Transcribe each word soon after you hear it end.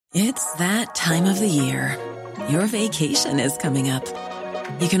It's that time of the year. Your vacation is coming up.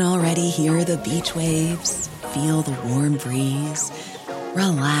 You can already hear the beach waves, feel the warm breeze,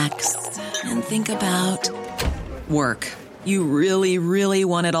 relax, and think about work. You really, really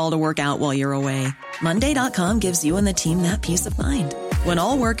want it all to work out while you're away. Monday.com gives you and the team that peace of mind. When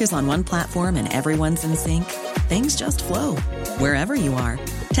all work is on one platform and everyone's in sync, things just flow. Wherever you are,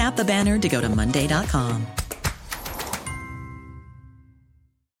 tap the banner to go to Monday.com.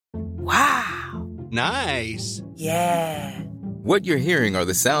 Wow. Nice. Yeah. What you're hearing are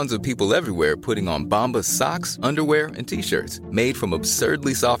the sounds of people everywhere putting on Bombas socks, underwear, and T-shirts made from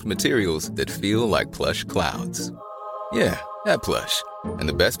absurdly soft materials that feel like plush clouds. Yeah, that plush. And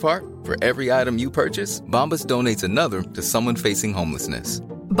the best part? For every item you purchase, Bombas donates another to someone facing homelessness.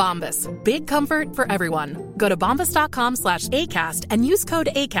 Bombas. Big comfort for everyone. Go to bombas.com/ACAST and use code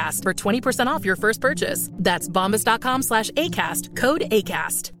ACAST for 20% off your first purchase. That's bombas.com/ACAST. Code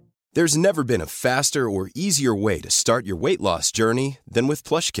ACAST. There's never been a faster or easier way to start your weight loss journey than with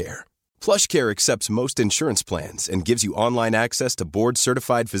PlushCare. PlushCare accepts most insurance plans and gives you online access to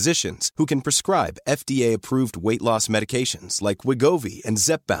board-certified physicians who can prescribe FDA-approved weight loss medications like Wegovy and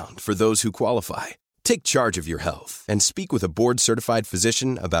Zepbound for those who qualify. Take charge of your health and speak with a board-certified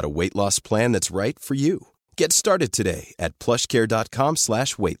physician about a weight loss plan that's right for you. Get started today at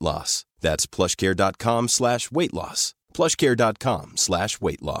plushcare.com/weight loss. That's plushcare.com/weight loss.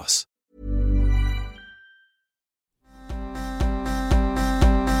 plushcare.com/weight loss.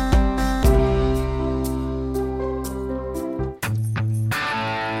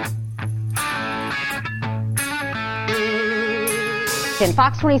 And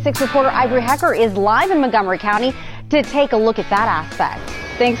Fox 26 reporter Ivory Hecker is live in Montgomery County to take a look at that aspect.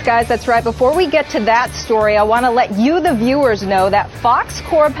 Thanks, guys. That's right. Before we get to that story, I want to let you, the viewers, know that Fox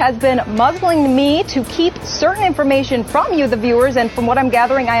Corp has been muzzling me to keep certain information from you, the viewers. And from what I'm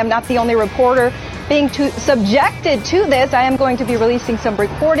gathering, I am not the only reporter being subjected to this. I am going to be releasing some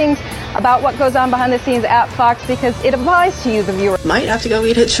recordings about what goes on behind the scenes at Fox because it applies to you, the viewer. Might have to go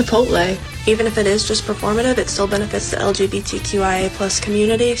eat at Chipotle. Even if it is just performative, it still benefits the LGBTQIA plus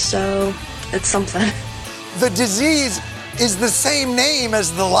community, so it's something. The disease is the same name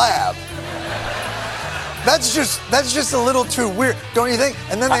as the lab. That's just a little too weird, don't you think?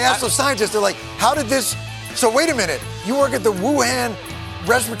 And then they ask the scientists, they're like, how did this... So wait a minute, you work at the Wuhan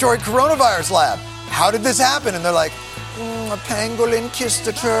respiratory coronavirus lab. How did this happen? And they're like, a pangolin kissed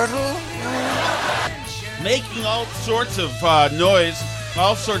a turtle. Making all sorts of noise,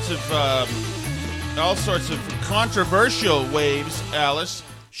 all sorts of controversial waves, Alice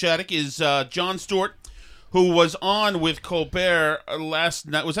Shattuck, is Jon Stewart, who was on with Colbert last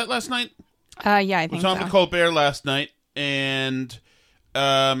night. Was that last night? Yeah, I think so. Was on with Colbert last night, and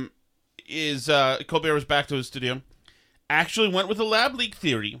Colbert was back to his studio. Actually went with a lab leak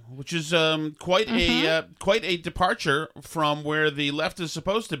theory, which is quite a departure from where the left is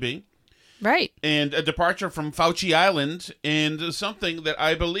supposed to be. Right. And a departure from Fauci Island, and something that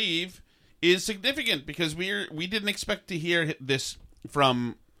I believe is significant because we didn't expect to hear this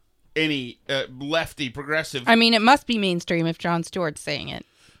from any lefty progressive. I mean, it must be mainstream if Jon Stewart's saying it.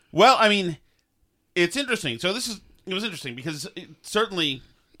 Well, I mean, it's interesting. So it was interesting because certainly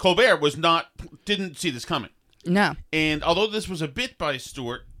Colbert didn't see this coming. No. And although this was a bit by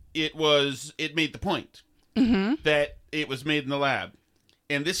Stewart, it made the point that it was made in the lab.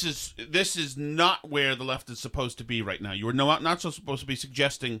 And this is not where the left is supposed to be right now. You are not supposed to be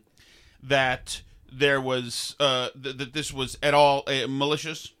suggesting that there was that this was at all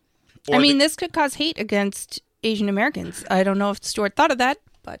malicious. I mean, this could cause hate against Asian Americans. I don't know if Stewart thought of that,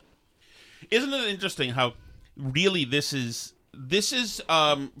 but isn't it interesting how really this is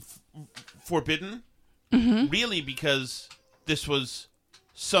forbidden? Really, because this was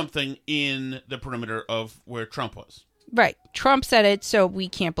something in the perimeter of where Trump was. Right. Trump said it, so we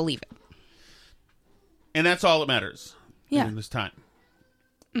can't believe it. And that's all that matters in this time.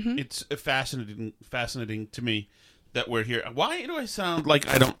 Mm-hmm. It's fascinating to me that we're here. Why do I sound like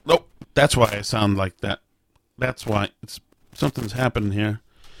I don't... Nope, that's why I sound like that. That's why. Something's happening here.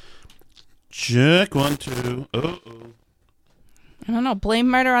 Check 1, 2. Uh-oh. I don't know. Blame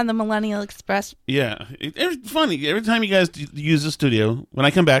murder on the Millennial Express. Yeah. It's funny. Every time you guys use the studio, when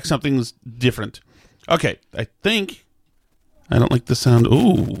I come back, something's different. Okay, I think... I don't like the sound.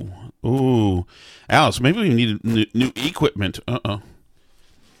 Ooh. Alice, maybe we need new equipment. Uh-oh.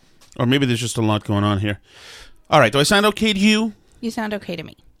 Or maybe there's just a lot going on here. All right, do I sound okay to you? You sound okay to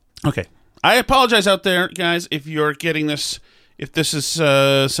me. Okay. I apologize out there, guys, if you're getting this, if this is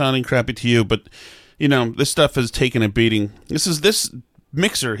sounding crappy to you, but, you know, this stuff has taken a beating. This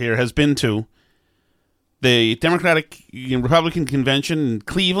mixer here has been to the Democratic and Republican convention in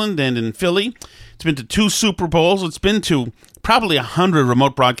Cleveland and in Philly. It's been to 2 Super Bowls. It's been to probably 100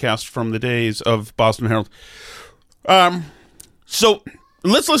 remote broadcasts from the days of Boston Herald. So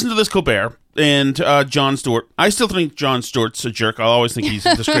let's listen to this Colbert and Jon Stewart. I still think Jon Stewart's a jerk. I'll always think he's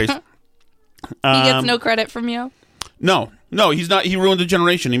a disgrace. He gets no credit from you? No, he's not. He ruined a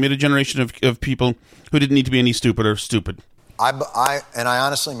generation. He made a generation of people who didn't need to be any stupider stupid. I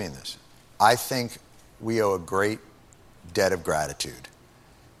honestly mean this. I think we owe a great debt of gratitude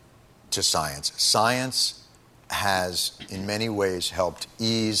to science. Science has, in many ways, helped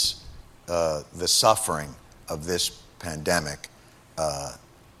ease the suffering of this pandemic,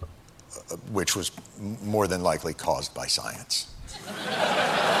 which was more than likely caused by science.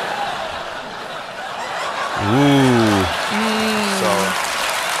 Ooh. So,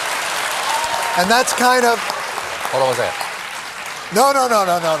 and that's kind of. Hold on one second. No.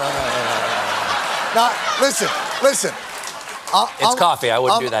 Now, listen. It's coffee. I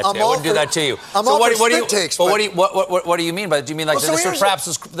wouldn't do that to you. I wouldn't do that to you. I'm all for spit takes. But what do you mean by that? Do you mean like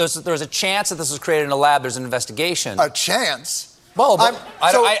there's a chance that this was created in a lab? There's an investigation. A chance? Well, but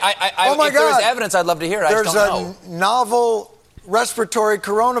oh my if God. there is evidence, I'd love to hear it. I just don't know. There's a novel respiratory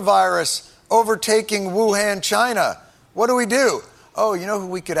coronavirus overtaking Wuhan, China. What do we do? Oh, you know who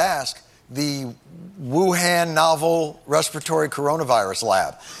we could ask? The Wuhan Novel Respiratory Coronavirus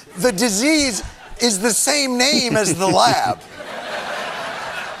Lab. The disease is the same name as the lab.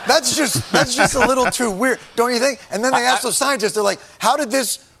 That's just a little too weird, don't you think? And then they ask those scientists, they're like, how did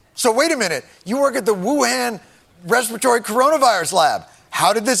this... So wait a minute, you work at the Wuhan Respiratory Coronavirus Lab.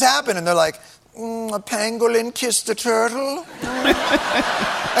 How did this happen? And they're like, a pangolin kissed a turtle.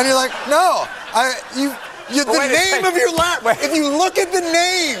 And you're like, no, the name of your lab. If you look at the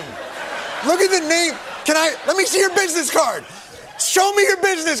name, let me see your business card. Show me your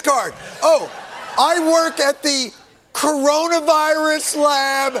business card. Oh, I work at the coronavirus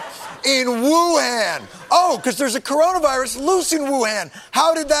lab in Wuhan. Oh, because there's a coronavirus loose in Wuhan.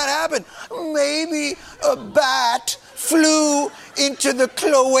 How did that happen? Maybe a bat flew into the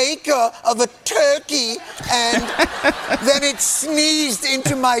cloaca of a turkey and then it sneezed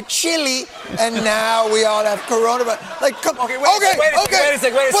into my chili and now we all have coronavirus. Like, come on. Wait a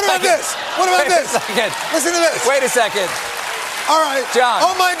second. What about this? Listen to this. Wait a second. All right. John.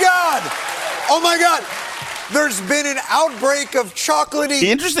 Oh my God. There's been an outbreak of chocolatey...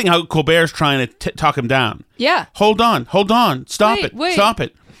 Interesting how Colbert's trying to talk him down. Yeah. Hold on. Stop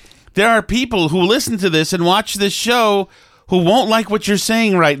it. There are people who listen to this and watch this show who won't like what you're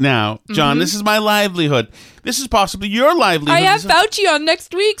saying right now. John, This is my livelihood. This is possibly your livelihood. I have Fauci on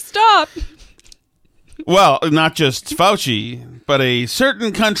next week. Stop. Well, not just Fauci, but a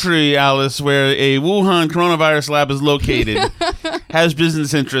certain country, Alice, where a Wuhan coronavirus lab is located, has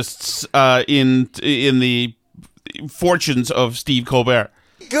business interests in the fortunes of Steve Colbert.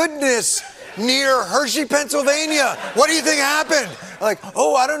 Goodness, near Hershey, Pennsylvania. What do you think happened? Like,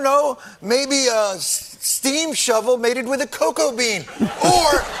 I don't know. Maybe a steam shovel mated with a cocoa bean.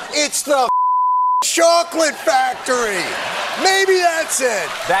 Or it's the chocolate factory. Maybe that's it.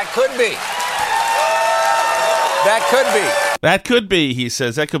 That could be. That could be, he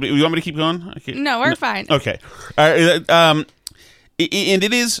says. That could be. You want me to keep going? No, we're fine. Okay. And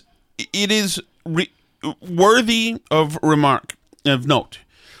it is worthy of remark, of note,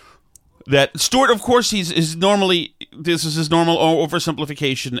 that Stewart, of course, this is his normal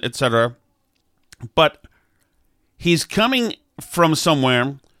oversimplification, etc. But he's coming from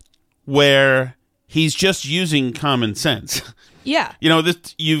somewhere where he's just using common sense. Yeah. You know,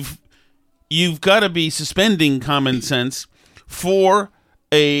 you've got to be suspending common sense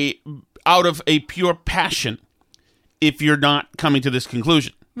out of a pure passion if you're not coming to this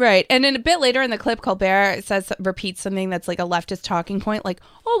conclusion. Right. And then a bit later in the clip, Colbert repeats something that's like a leftist talking point, like,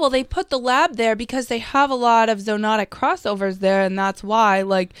 oh, well, they put the lab there because they have a lot of zoonotic crossovers there, and that's why,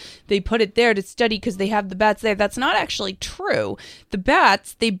 like, they put it there to study because they have the bats there. That's not actually true. The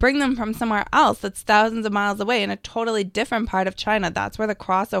bats, they bring them from somewhere else that's thousands of miles away in a totally different part of China. That's where the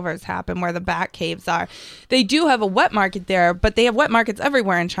crossovers happen, where the bat caves are. They do have a wet market there, but they have wet markets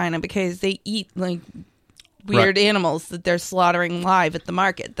everywhere in China because they eat, like, weird animals that they're slaughtering live at the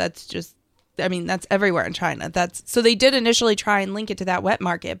market. That's just, that's everywhere in China. So they did initially try and link it to that wet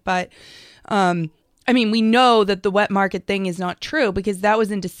market, but we know that the wet market thing is not true because that was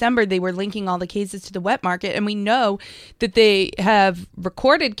in December. They were linking all the cases to the wet market, and we know that they have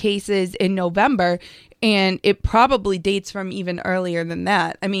recorded cases in November, and it probably dates from even earlier than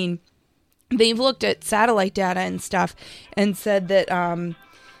that. They've looked at satellite data and stuff and said that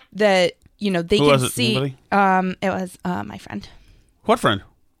they can see. It was my friend. What friend?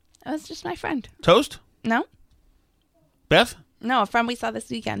 It was just my friend. Toast? No. Beth? No, a friend we saw this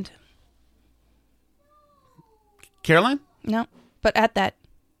weekend. Caroline? No, but at that.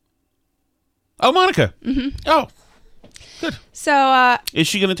 Oh, Monica. Mm-hmm. Oh, good. So, is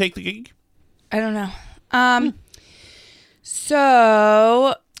she going to take the gig? I don't know.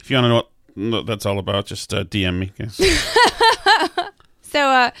 So, if you want to know what that's all about, just DM me.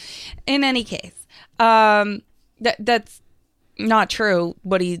 So, in any case, that's not true.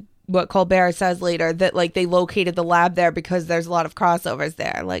 What Colbert says later, that like they located the lab there because there's a lot of crossovers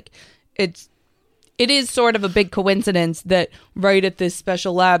there. Like, it is sort of a big coincidence that right at this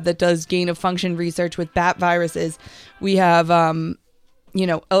special lab that does gain of function research with bat viruses, we have,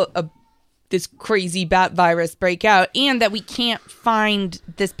 this crazy bat virus break out, and that we can't find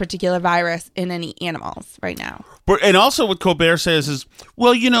this particular virus in any animals right now. And also what Colbert says is,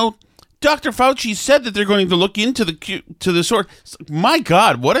 well, Dr. Fauci said that they're going to look into the sort. My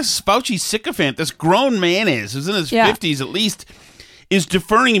God, what a Fauci sycophant this grown man is, who's in his 50s at least, is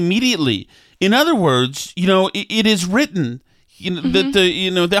deferring immediately. In other words, it is written that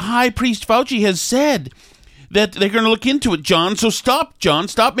the high priest Fauci has said that they're going to look into it, John. So stop, John.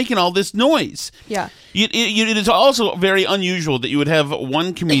 Stop making all this noise. Yeah. It is also very unusual that you would have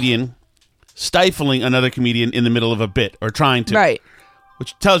one comedian stifling another comedian in the middle of a bit or trying to. Right.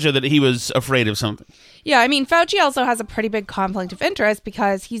 Which tells you that he was afraid of something. Yeah, I mean, Fauci also has a pretty big conflict of interest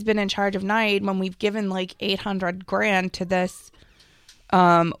because he's been in charge of NIAID when we've given like $800,000 to this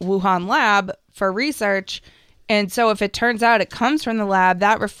Wuhan lab for research. And so if it turns out it comes from the lab,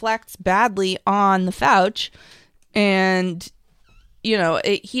 that reflects badly on the Fauci. And,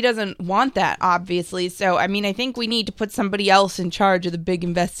 he doesn't want that, obviously. So, I mean, I think we need to put somebody else in charge of the big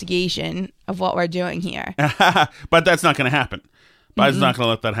investigation of what we're doing here. But that's not going to happen. Biden's not going to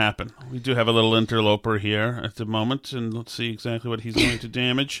let that happen. We do have a little interloper here at the moment, and let's see exactly what he's going to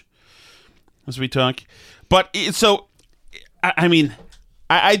damage as we talk. But so, I mean,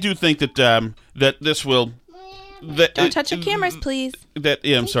 I do think that that this will. Don't touch your cameras, please.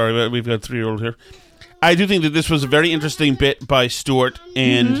 I'm sorry, we've got a 3-year-old here. I do think that this was a very interesting bit by Stewart,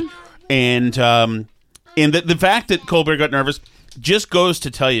 and the fact that Colbert got nervous just goes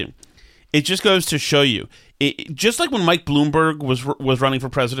to tell you, it just goes to show you. Just like when Mike Bloomberg was running for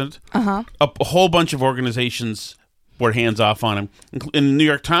president, a whole bunch of organizations were hands off on him. In the New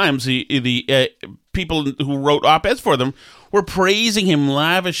York Times, the people who wrote op-eds for them were praising him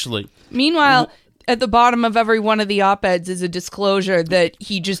lavishly. Meanwhile, at the bottom of every one of the op-eds is a disclosure that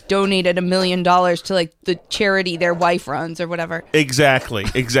he just donated $1 million to like the charity their wife runs or whatever. Exactly.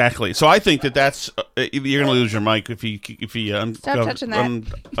 So I think that's you're going to lose your mic if he Stop touching that.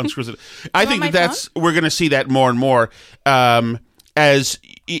 unscrews it. I think that's we're going to see that more and more as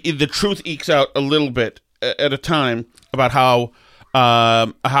the truth ekes out a little bit at a time about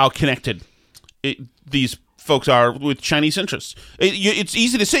how connected these folks are with Chinese interests. It's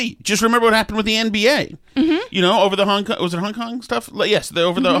easy to see. Just remember what happened with the NBA. Over the Hong Kong stuff? Yes,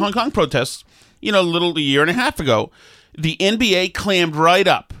 over the Hong Kong protests, a year and a half ago. The NBA clammed right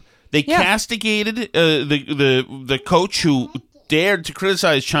up. They castigated the coach who dared to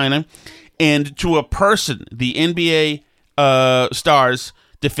criticize China, and to a person, the NBA stars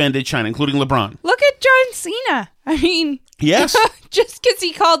defended China, including LeBron. Look at John Cena. I mean... Yes. Just because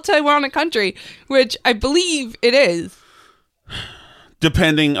he called Taiwan a country, which I believe it is.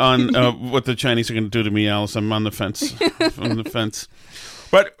 Depending on what the Chinese are going to do to me, Alice, I'm on the fence.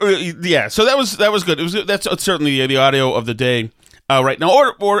 But so that was good. That's certainly the audio of the day right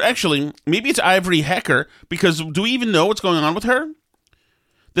now. Or actually, maybe it's Ivory Hecker, because do we even know what's going on with her?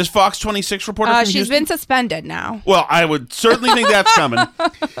 This Fox 26 reporter from she's Houston? been suspended now. Well, I would certainly think that's coming.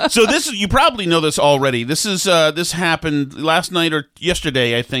 So you probably know this already. This happened last night or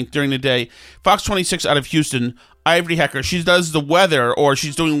yesterday, I think, during the day. Fox 26 out of Houston, Ivory Hecker. She does the weather, or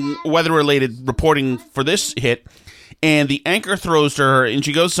she's doing weather-related reporting for this hit, and the anchor throws to her, and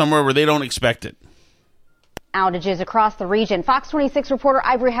she goes somewhere where they don't expect it. Outages across the region. Fox 26 reporter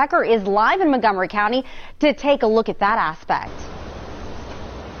Ivory Hecker is live in Montgomery County to take a look at that aspect.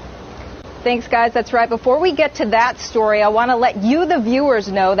 Thanks, guys. That's right. Before we get to that story, I want to let you, the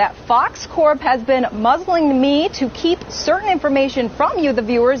viewers, know that Fox Corp has been muzzling me to keep certain information from you, the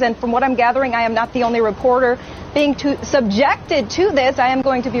viewers. And from what I'm gathering, I am not the only reporter being subjected to this. I am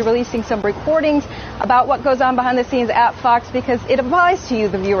going to be releasing some recordings about what goes on behind the scenes at Fox because it applies to you,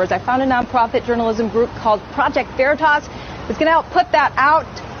 the viewers. I found a nonprofit journalism group called Project Veritas. It's going to help put that out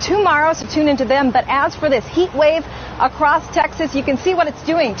tomorrow, so tune into them. But as for this heat wave across Texas, you can see what it's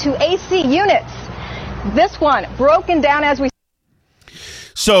doing to AC units. This one broken down as we...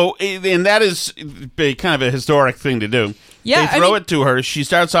 So, and that is kind of a historic thing to do. Yeah, they throw it to her. She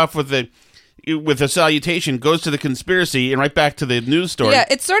starts off with with a salutation, goes to the conspiracy and right back to the news story. Yeah,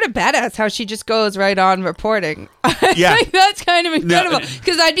 it's sort of badass how she just goes right on reporting. Yeah. Like, that's kind of incredible.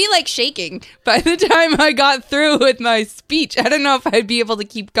 Because I'd be like shaking by the time I got through with my speech. I don't know if I'd be able to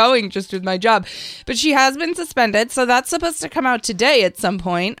keep going just with my job. But she has been suspended, so that's supposed to come out today at some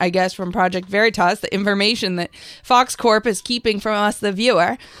point, I guess, from Project Veritas, the information that Fox Corp is keeping from us, the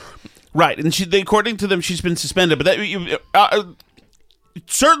viewer. Right, and according to them, she's been suspended. But that,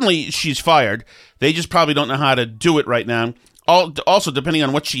 certainly she's fired. They just probably don't know how to do it right now. Also, depending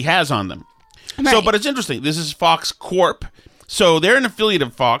on what she has on them. Right. So, but it's interesting. This is Fox Corp. So they're an affiliate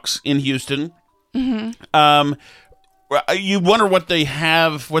of Fox in Houston. Mm-hmm. You wonder what they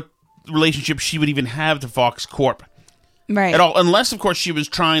have, what relationship she would even have to Fox Corp. Right. At all. Unless, of course, she was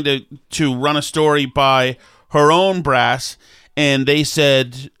trying to run a story by her own brass and they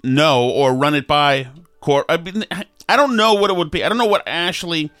said no, or run it by Corp. I mean, I don't know what it would be. I don't know what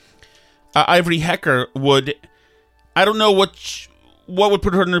Ashley Ivory Hecker would. I don't know what would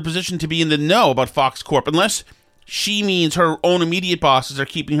put her in a position to be in the know about Fox Corp, unless she means her own immediate bosses are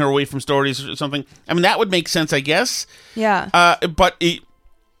keeping her away from stories or something. I mean, that would make sense, I guess. Yeah. But it's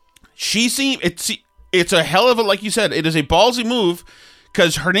a hell of a, like you said, it is a ballsy move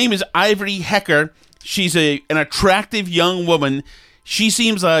because her name is Ivory Hecker. She's an attractive young woman. She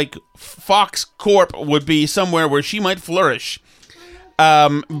seems like Fox Corp would be somewhere where she might flourish.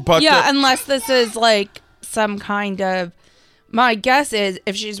 But yeah, unless this is like some kind of. My guess is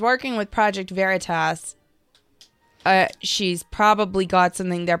if she's working with Project Veritas, she's probably got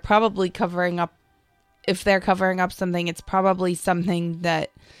something. They're probably covering up. If they're covering up something, it's probably something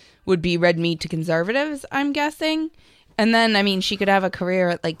that would be red meat to conservatives, I'm guessing. And then, I mean, she could have a career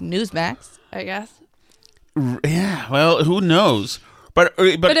at like Newsmax, I guess. Yeah, well, who knows? But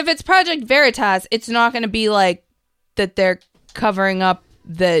if it's Project Veritas, it's not going to be like that they're covering up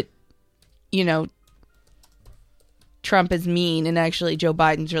that, you know, Trump is mean and actually Joe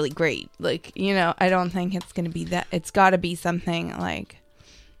Biden's really great. Like, you know, I don't think it's going to be that. It's got to be something like.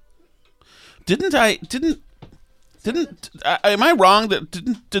 Didn't am I wrong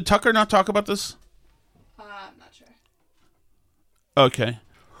that did Tucker not talk about this? I'm not sure. Okay.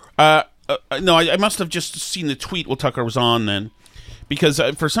 No, I must have just seen the tweet while Tucker was on then, because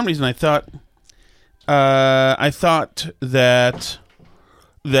for some reason I thought that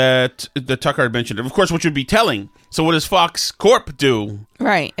Tucker had mentioned it. Of course, which would be telling. So, what does Fox Corp do?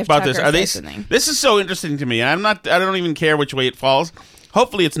 Right. If about Tucker's this? Are they? listening. This is so interesting to me. I don't even care which way it falls.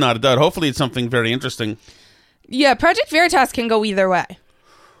 Hopefully, it's not a dud. Hopefully, it's something very interesting. Yeah, Project Veritas can go either way.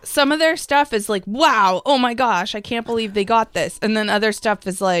 Some of their stuff is like, wow, oh my gosh, I can't believe they got this. And then other stuff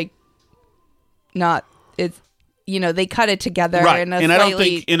is like, not, it's, you know, they cut it together. Right. In a and slightly... I don't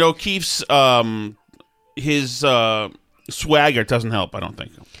think, you know, O'Keefe's, his swagger doesn't help, I don't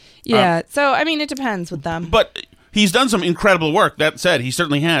think. Yeah, so, I mean, it depends with them. But he's done some incredible work, that said, he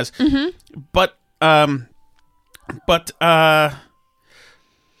certainly has. Mm-hmm. But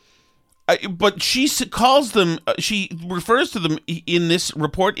she calls them, she refers to them in this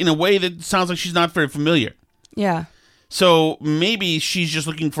report in a way that sounds like she's not very familiar. Yeah. So maybe she's just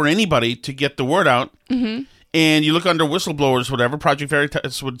looking for anybody to get the word out. Mm-hmm. And you look under whistleblowers, whatever, Project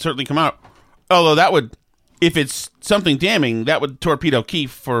Veritas would certainly come out. Although that would, if it's something damning, that would torpedo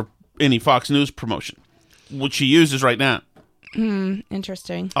O'Keefe for any Fox News promotion, which he uses right now.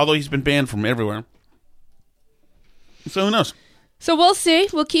 Interesting. Although he's been banned from everywhere. So who knows? So we'll see.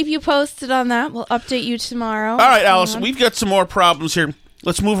 We'll keep you posted on that. We'll update you tomorrow. All right, Alice, we've got some more problems here.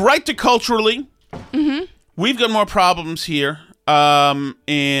 Let's move right to culturally. Mm-hmm. We've got more problems here. But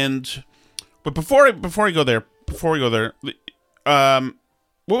before I go there,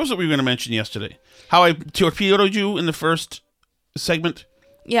 what was it we were going to mention yesterday? How I torpedoed you in the first segment?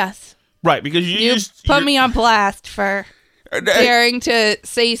 Yes. Right, because you put me on blast for daring to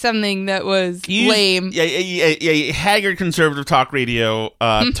say something that was lame. Yeah, haggard conservative talk radio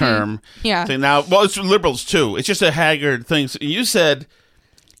term. Yeah. So now, well, it's liberals too. It's just a haggard thing. So you said,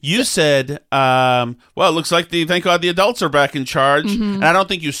 well, it looks like thank God the adults are back in charge. Mm-hmm. And I don't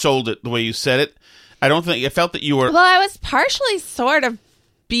think you sold it the way you said it. I felt that you were. Well, I was partially sort of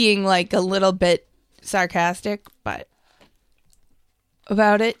being like a little bit sarcastic, but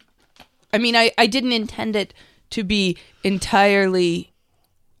about it. I mean, I didn't intend it to be entirely,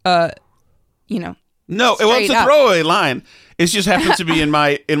 No, it was a throwaway line. It just happens to be in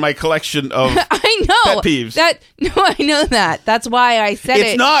my collection of I know pet peeves. I know that. That's why I said it.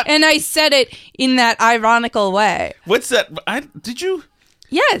 It's not, and I said it in that ironical way. What's that? Did you?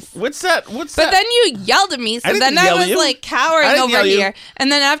 Yes. What's that? But then you yelled at me, so then I was like cowering over here.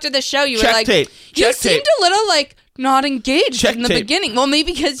 And then after the show, you were like, you seemed a little like not engaged Check in the tape. beginning. Well,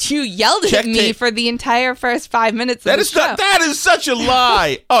 maybe because you yelled Check at me tape. for the entire first 5 minutes of That the is show. not. That is such a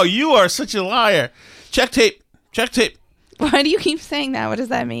lie. Oh, you are such a liar. Check tape. Check tape. Why do you keep saying that? What does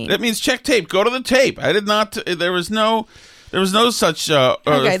that mean? That means check tape. Go to the tape. I did not. There was no such.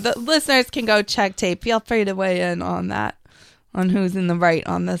 Okay, the listeners can go check tape. Feel free to weigh in on that, on who's in the right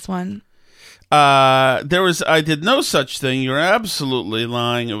on this one. There was. I did no such thing. You're absolutely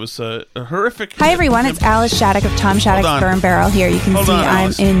lying. It was a horrific. Hi everyone, it's Alice Shattuck of Tom Shattuck's Burn Barrel here. You can see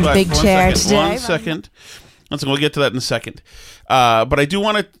I'm in big chair today. 1 second. We'll get to that in a second. But I do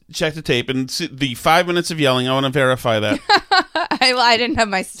want to check the tape and see the 5 minutes of yelling. I want to verify that. I didn't have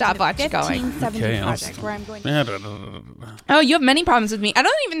my stopwatch going. Okay, Oh, you have many problems with me. I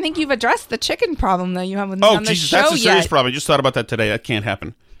don't even think you've addressed the chicken problem that you have with me on the Jesus, show that's a serious yet. problem. I just thought about that today. That can't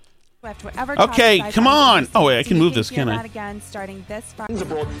happen. Okay, come on. Oh, wait, I can move this, can I? Again, starting this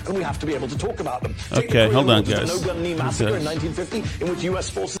abroad, and we have to be able to talk about them. Okay, hold on, guys. The no-gun knee massacre in 1950, in which U.S.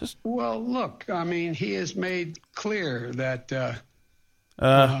 forces... Well, look, I mean, he has made clear that...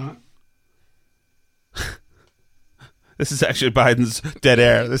 This is actually Biden's dead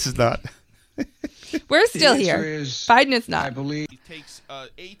air. This is not. We're still here. Biden is not. I believe it takes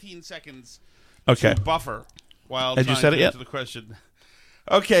 18 seconds Okay. to buffer while Had trying you said to it yet? answer the question.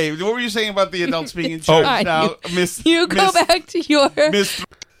 Okay, what were you saying about the adults being in charge now? You go back to your... Miss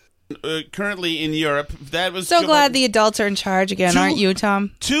currently in Europe. That was So glad the adults are in charge again, aren't you,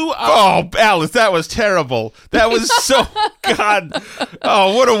 Tom? Oh, Alice, that was terrible. That was so God.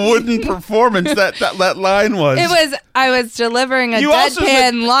 Oh, what a wooden performance that line was. I was delivering a You also deadpan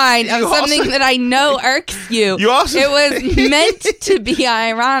said- line of you something also- that I know irks you. You also- it was meant to be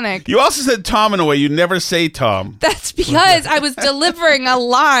ironic. You also said Tom in a way you never say Tom. That's because I was delivering a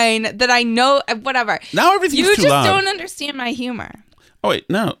line that I know. Whatever. Now everything's you too just loud. don't understand my humor. Oh wait,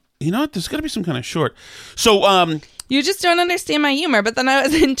 no. You know what? There's got to be some kind of short. So, You just don't understand my humor. But then I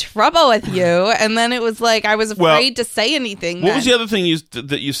was in trouble with you, and then it was like I was afraid to say anything. What was the other thing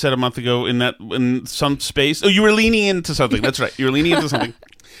that you said a month ago in some space? Oh, you were leaning into something. That's right. You were leaning into something.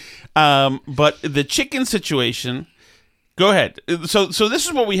 But the chicken situation. Go ahead. So this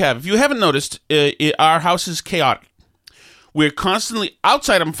is what we have. If you haven't noticed, our house is chaotic. We're constantly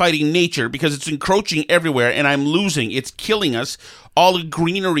outside. I'm fighting nature because it's encroaching everywhere, and I'm losing. It's killing us. All the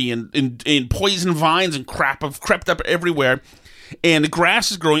greenery and poison vines and crap have crept up everywhere, and the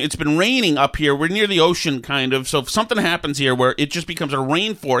grass is growing. It's been raining up here. We're near the ocean, kind of. So if something happens here where it just becomes a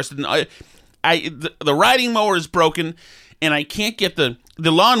rainforest, and the riding mower is broken, and I can't get the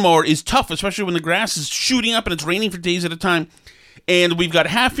lawnmower is tough, especially when the grass is shooting up and it's raining for days at a time, and we've got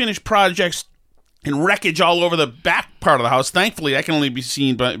half-finished projects and wreckage all over the back part of the house. Thankfully, that can only be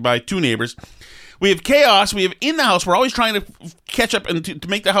seen by two neighbors. We have chaos. We have in the house. We're always trying to catch up and to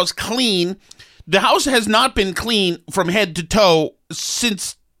make the house clean. The house has not been clean from head to toe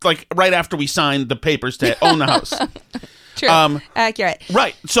since right after we signed the papers to own the house. True. Accurate.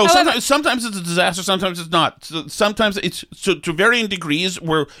 Right. So However, sometimes it's a disaster. Sometimes it's not. So sometimes it's to varying degrees.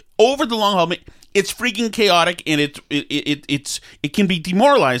 We're over the long haul. It's freaking chaotic, and it can be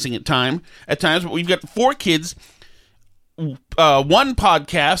demoralizing at times. But we've got 4 kids, one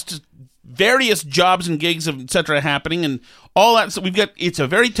podcast, various jobs and gigs, etc. happening, and all that. So it's a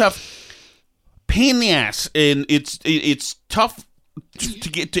very tough pain in the ass, and it's tough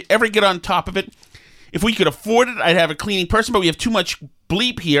to ever get on top of it. If we could afford it, I'd have a cleaning person, but we have too much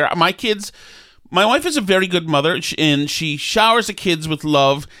bleep here. My wife is a very good mother, and she showers the kids with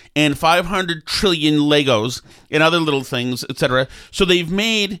love and 500 trillion Legos and other little things, etc. So they've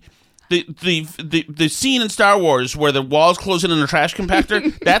made the scene in Star Wars where the walls close in on a trash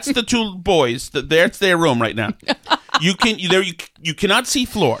compactor. That's the 2 boys. That's their room right now. You cannot see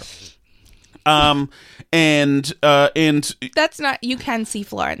floor. And that's not. You can see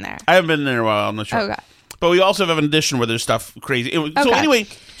floor in there. I haven't been in there in a while. I'm not sure. Okay. But we also have an addition where there's stuff crazy. So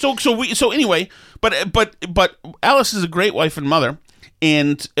anyway, but Alice is a great wife and mother,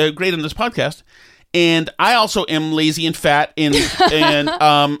 and great on this podcast. And I also am lazy and fat and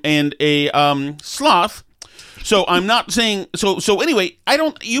a sloth. So I'm not saying so. Anyway, I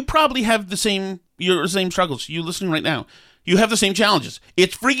don't. You probably have your same struggles. You listening right now. You have the same challenges.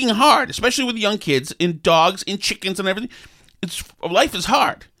 It's freaking hard, especially with young kids and dogs and chickens and everything. Life is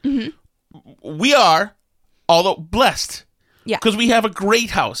hard. Mm-hmm. We are, although blessed, yeah, because we have a great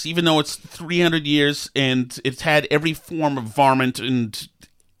house, even though it's 300 years and it's had every form of varmint and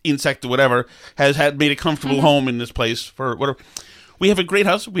insect or whatever has made a comfortable home in this place for whatever. We have a great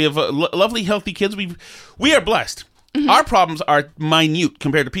house. We have lovely, healthy kids. We are blessed. Mm-hmm. Our problems are minute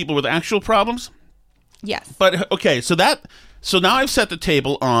compared to people with actual problems. Yes. But okay, so now I've set the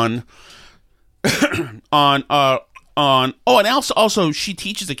table on on and also she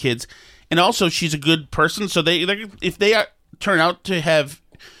teaches the kids, and also she's a good person. So if they turn out to have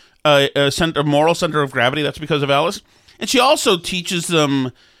a moral center of gravity, that's because of Alice. And she also teaches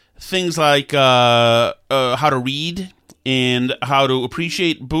them things like how to read and how to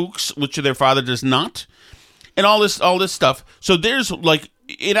appreciate books, which their father does not, and all this stuff. So there's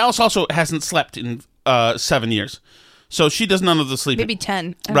Alice also hasn't slept in 7 years, so she does none of the sleeping. Maybe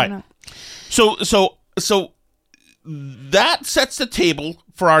 10. I right. don't know. So that sets the table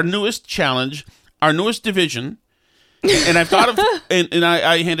for our newest challenge, our newest division, and I've thought of and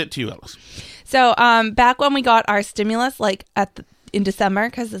I hand it to you, Alice. So back when we got our stimulus, in December,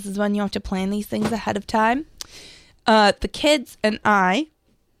 because this is when you have to plan these things ahead of time, the kids and I,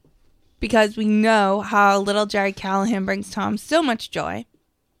 because we know how little Jerry Callahan brings Tom so much joy,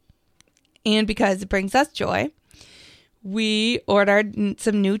 and because it brings us joy, we ordered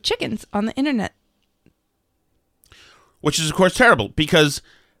some new chickens on the internet. Which is, of course, terrible, because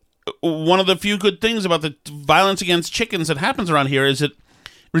one of the few good things about the violence against chickens that happens around here is it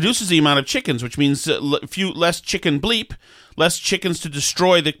reduces the amount of chickens, which means less chicken bleep, less chickens to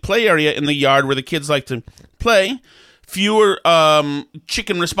destroy the play area in the yard where the kids like to play, fewer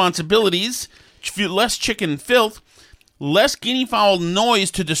chicken responsibilities, less chicken filth, less guinea fowl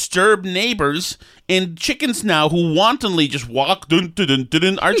noise to disturb neighbors, and chickens now who wantonly just walk,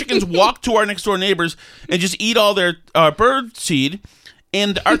 our chickens walk to our next door neighbors and just eat all their bird seed.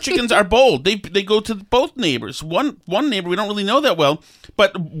 And our chickens are bold. They go to both neighbors. One neighbor we don't really know that well,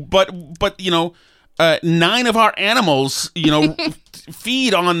 but 9 of our animals,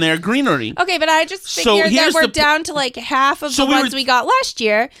 feed on their greenery. Okay, but I just figured that we're down to half of the ones we got last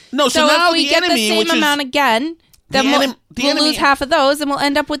year. No, so now if we get the same amount again, then we'll lose half of those, and we'll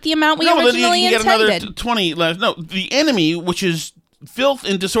end up with the amount we originally intended. Get another 20 left. No, the enemy, which is filth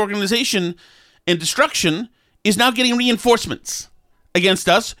and disorganization and destruction, is now getting reinforcements against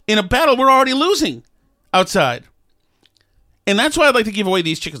us in a battle we're already losing outside. And that's why I'd like to give away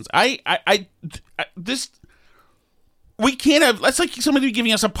these chickens. We can't have, that's like somebody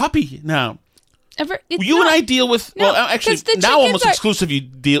giving us a puppy now. You and I deal with, actually, now almost exclusive, you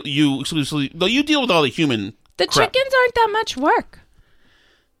deal with all the human crap. Chickens aren't that much work.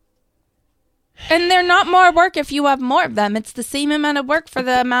 And they're not more work if you have more of them. It's the same amount of work for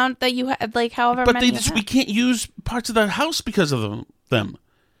the amount that you have, however many you have. We can't use parts of the house because of them.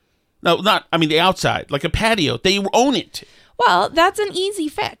 No, the outside, like a patio. They own it. Well, that's an easy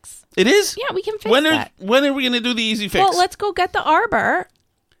fix. It is? Yeah, we can fix that. When are we going to do the easy fix? Well, let's go get the arbor.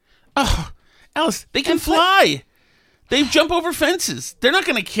 Oh, Alice, they can fly. They jump over fences. They're not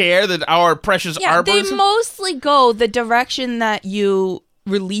going to care that our precious arbor... Yeah, they mostly go the direction that you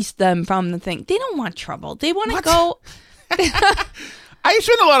release them from the thing. They don't want trouble. They want to go... I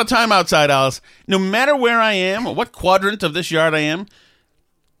spend a lot of time outside, Alice. No matter where I am or what quadrant of this yard I am,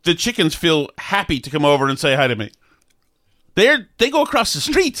 the chickens feel happy to come over and say hi to me. They go across the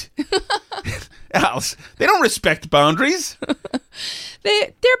street. Alice, they don't respect boundaries.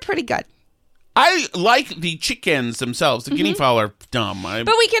 They're pretty good. I like the chickens themselves. The guinea fowl are dumb. But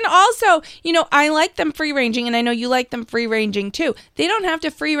we can also, I like them free ranging, and I know you like them free ranging too. They don't have to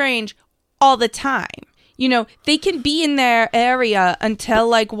free range all the time. They can be in their area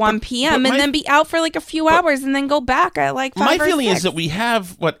until 1 p.m. and then be out for a few hours and then go back at 5 or 6. My feeling is that we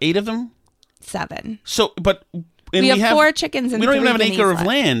have, 8 of them? 7. So, but... we have 4 chickens and 3 we don't even have an acre left. of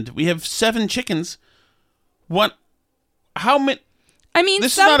land. We have 7 chickens. How many...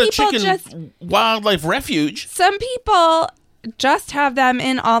 this some is not people a chicken wildlife refuge. Some people just have them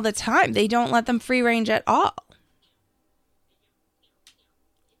in all the time. They don't let them free range at all.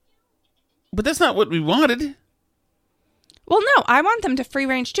 But that's not what we wanted. Well, no, I want them to free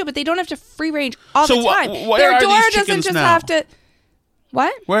range too, but they don't have to free range all the time. Where Their door are these doesn't chickens just now? have to...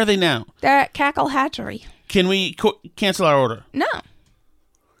 What? Where are they now? They're at Cackle Hatchery. Can we cancel our order? No.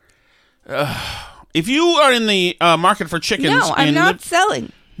 If you are in the market for chickens... No, I'm not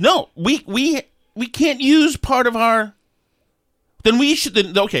selling. No, we can't use part of our... Then we should...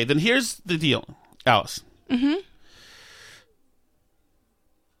 Then here's the deal, Alice. Mm-hmm.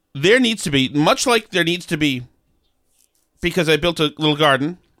 There needs to be, much like there needs to be, because I built a little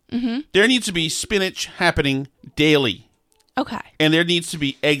garden, there needs to be spinach happening daily. Okay. And there needs to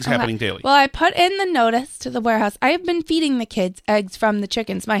be eggs happening daily. Well, I put in the notice to the warehouse. I have been feeding the kids eggs from the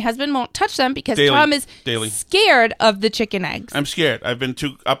chickens. My husband won't touch them because Tom is scared of the chicken eggs. I'm scared. I've been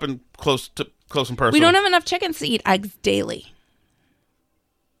too up and close and personal. We don't have enough chickens to eat eggs daily.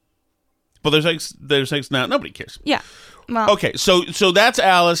 But there's eggs now. Nobody cares. Yeah. Well, okay, so that's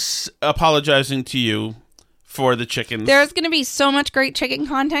Alice apologizing to you for the chickens. There's going to be so much great chicken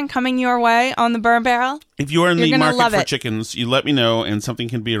content coming your way on the Burn Barrel. If you are in the market for chickens, you let me know and something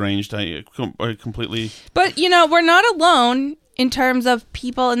can be arranged. I completely... But, we're not alone in terms of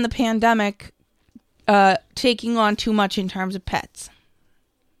people in the pandemic taking on too much in terms of pets.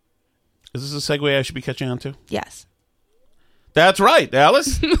 Is this a segue I should be catching on to? Yes. That's right,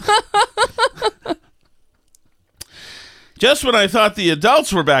 Alice. Just when I thought the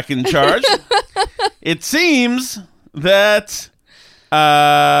adults were back in charge, it seems that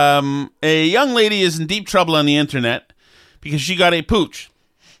a young lady is in deep trouble on the internet because she got a pooch.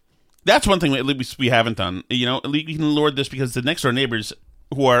 That's one thing at least we haven't done. We can lord this because the next door neighbors,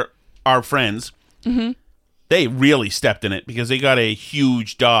 who are our friends, they really stepped in it because they got a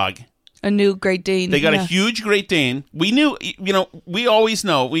huge dog. A new Great Dane. They got a huge Great Dane. We knew, we always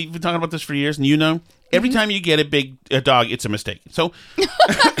know. We've been talking about this for years, and every time you get a dog, it's a mistake. So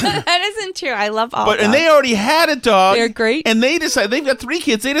that isn't true. I love all dogs. And they already had a dog. They're great. And they've got 3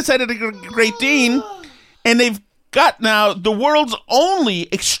 kids. They decided to get a Great Dane, and they've got now the world's only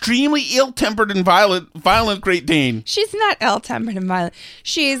extremely ill-tempered and violent Great Dane. She's not ill-tempered and violent.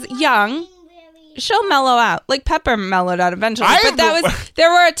 She's young. She'll mellow out. Like Pepper mellowed out eventually. There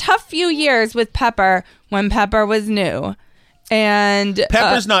were a tough few years with Pepper when Pepper was new. And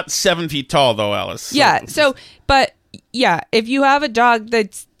Pepper's not 7 feet tall, though, Alice. So. If you have a dog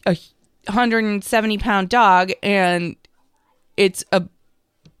that's a 170-pound dog and it's a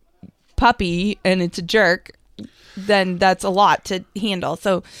puppy and it's a jerk, then that's a lot to handle.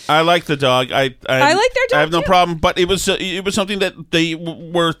 So I like the dog. I like their dog. I have no problem. But it was something that they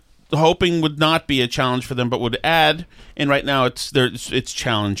were hoping would not be a challenge for them, but would add. And right now, it's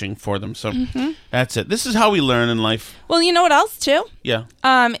challenging for them. So that's it. This is how we learn in life. Well, you know what else too? Yeah.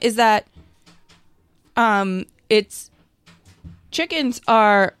 Is that chickens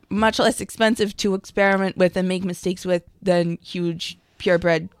are much less expensive to experiment with and make mistakes with than huge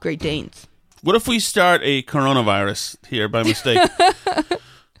purebred Great Danes. What if we start a coronavirus here by mistake?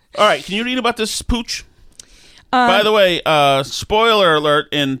 All right, can you read about this pooch? By the way, spoiler alert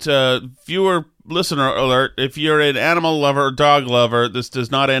and listener alert, if you're an animal lover or dog lover, this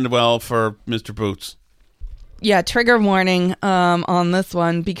does not end well for Mr. Boots. Yeah, trigger warning on this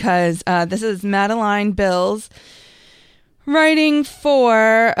one because this is Madeline Bills writing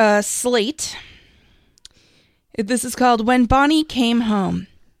for Slate. This is called When Bonnie Came Home.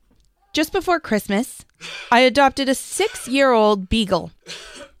 Just before Christmas, I adopted a 6-year-old beagle.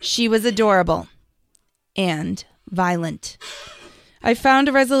 She was adorable and violent. I found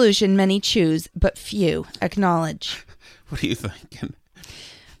a resolution many choose, but few acknowledge. What are you thinking?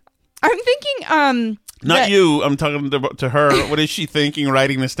 I'm thinking, Not you. I'm talking to her. What is she thinking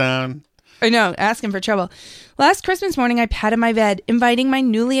writing this down? I know, asking for trouble. Last Christmas morning, I patted my bed, inviting my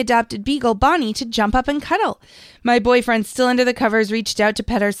newly adopted beagle, Bonnie, to jump up and cuddle. My boyfriend, still under the covers, reached out to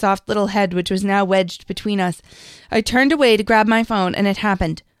pet her soft little head, which was now wedged between us. I turned away to grab my phone, and it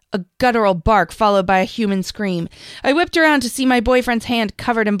happened. A guttural bark followed by a human scream. I whipped around to see my boyfriend's hand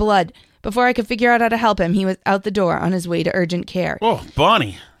covered in blood. Before I could figure out how to help him, he was out the door on his way to urgent care. Oh,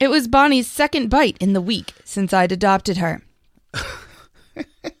 Bonnie. It was Bonnie's second bite in the week since I'd adopted her.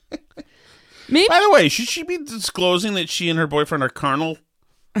 Maybe. By the way, should she be disclosing that she and her boyfriend are carnal?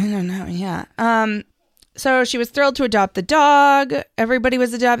 I don't know, yeah. So she was thrilled to adopt the dog. Everybody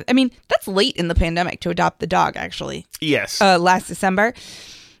was adopted. I mean, that's late in the pandemic to adopt the dog, actually. Yes. Last December.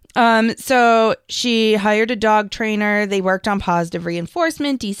 So she hired a dog trainer. They worked on positive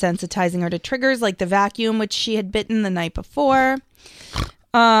reinforcement, desensitizing her to triggers like the vacuum, which she had bitten the night before.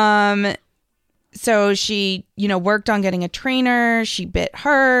 So she, worked on getting a trainer. She bit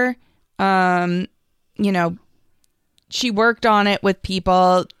her. She worked on it with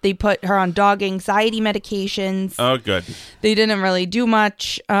people. They put her on dog anxiety medications. Oh, good. They didn't really do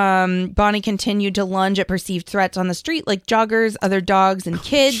much. Bonnie continued to lunge at perceived threats on the street like joggers, other dogs, and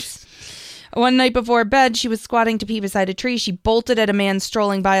kids. One night before bed, she was squatting to pee beside a tree. She bolted at a man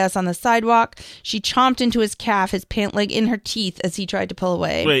strolling by us on the sidewalk. She chomped into his calf, his pant leg in her teeth as he tried to pull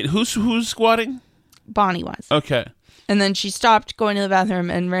away. Wait, who's squatting? Bonnie was. Okay. And then she stopped going to the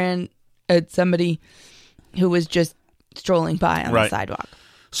bathroom and ran at somebody who was just strolling by on the sidewalk.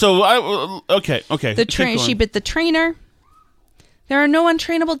 So okay. She bit the trainer. There are no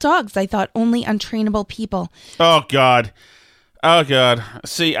untrainable dogs. I thought only untrainable people. Oh God.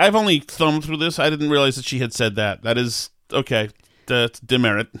 See, I've only thumbed through this. I didn't realize that she had said that. That is okay. That's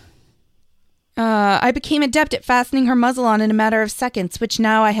demerit. I became adept at fastening her muzzle on in a matter of seconds, which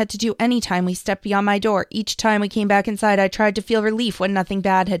now I had to do any time we stepped beyond my door. Each time we came back inside, I tried to feel relief when nothing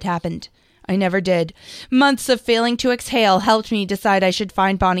bad had happened. I never did. Months of failing to exhale helped me decide I should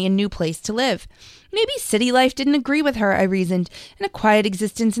find Bonnie a new place to live. Maybe city life didn't agree with her, I reasoned, and a quiet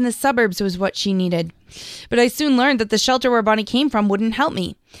existence in the suburbs was what she needed. But I soon learned that the shelter where Bonnie came from wouldn't help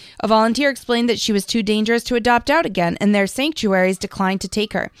me. A volunteer explained that she was too dangerous to adopt out again, and their sanctuaries declined to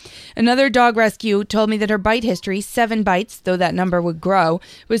take her. Another dog rescue told me that her bite history, 7 bites, though that number would grow,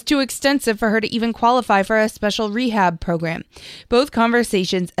 was too extensive for her to even qualify for a special rehab program. Both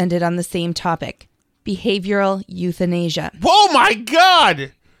conversations ended on the same topic: behavioral euthanasia. Oh my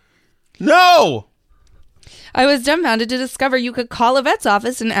God! No! I was dumbfounded to discover you could call a vet's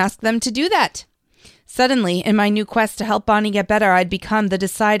office and ask them to do that. Suddenly, in my new quest to help Bonnie get better, I'd become the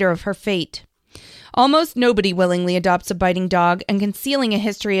decider of her fate. Almost nobody willingly adopts a biting dog, and concealing a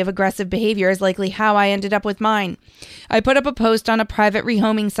history of aggressive behavior is likely how I ended up with mine. I put up a post on a private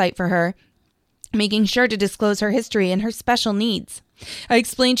rehoming site for her, making sure to disclose her history and her special needs. I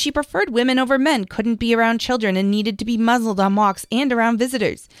explained she preferred women over men, couldn't be around children, and needed to be muzzled on walks and around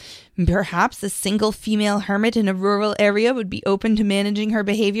visitors. Perhaps a single female hermit in a rural area would be open to managing her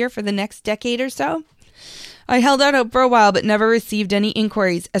behavior for the next decade or so. I held out hope for a while, but never received any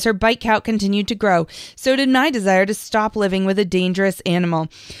inquiries. As her bite count continued to grow, so did my desire to stop living with a dangerous animal.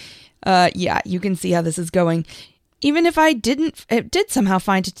 Yeah, you can see how this is going. Even if I did somehow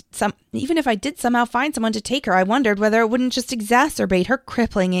find someone to take her, I wondered whether it wouldn't just exacerbate her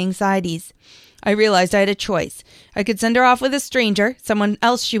crippling anxieties. I realized I had a choice. I could send her off with a stranger, someone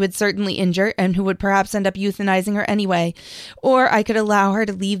else she would certainly injure, and who would perhaps end up euthanizing her anyway. Or I could allow her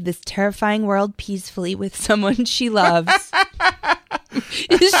to leave this terrifying world peacefully with someone she loves.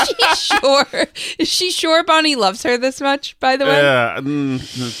 Is she sure? Is she sure Bonnie loves her this much, by the way? Yeah.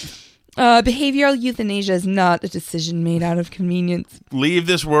 Behavioral euthanasia is not a decision made out of convenience. Leave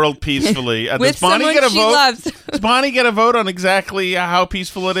this world peacefully. With does Bonnie someone get a she vote? loves. Does Bonnie get a vote on exactly how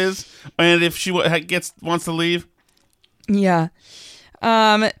peaceful it is, and if she wants to leave? Yeah.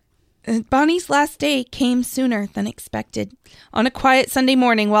 Bonnie's last day came sooner than expected. On a quiet Sunday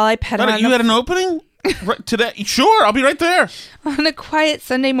morning, while I pet her on you had an opening? Right, today? Sure, I'll be right there. On a quiet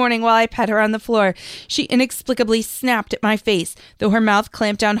Sunday morning while I pet her on the floor, she inexplicably snapped at my face, though her mouth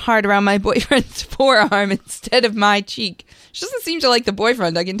clamped down hard around my boyfriend's forearm instead of my cheek. She doesn't seem to like the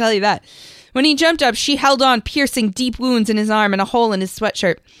boyfriend, I can tell you that. When he jumped up, she held on, piercing deep wounds in his arm and a hole in his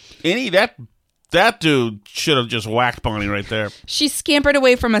sweatshirt. That dude should have just whacked Bonnie right there. She scampered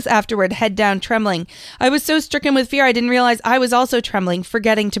away from us afterward, head down, trembling. I was so stricken with fear I didn't realize I was also trembling,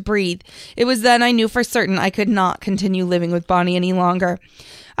 forgetting to breathe. It was then I knew for certain I could not continue living with Bonnie any longer.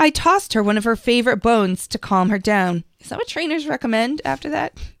 I tossed her one of her favorite bones to calm her down. Is that what trainers recommend after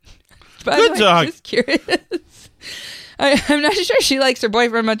that? Good dog. I'm just curious. I'm not sure she likes her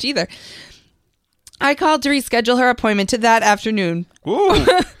boyfriend much either. I called to reschedule her appointment to that afternoon. Ooh.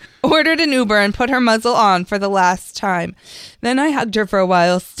 Ordered an Uber and put her muzzle on for the last time. Then I hugged her for a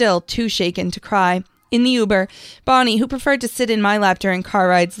while, still too shaken to cry. In the Uber, Bonnie, who preferred to sit in my lap during car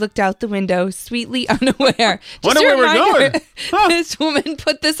rides, looked out the window, sweetly unaware. Wonder where we're going. Huh. This woman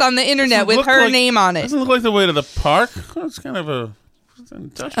put this on the internet with her name on it. Doesn't look like the way to the park. It's kind of a...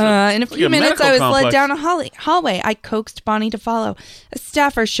 In a few minutes, I was led down a hallway. I coaxed Bonnie to follow. A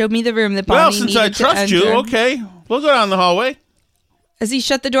staffer showed me the room that Bonnie needed to enter. Well, since I trust you, okay, we'll go down the hallway. As he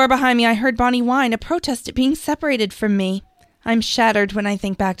shut the door behind me, I heard Bonnie whine, a protest at being separated from me. I'm shattered when I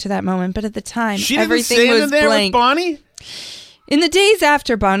think back to that moment, but at the time, everything was there blank. With Bonnie? In the days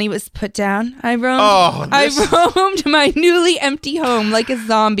after Bonnie was put down, I roamed my newly empty home like a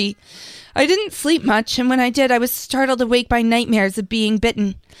zombie. I didn't sleep much, and when I did, I was startled awake by nightmares of being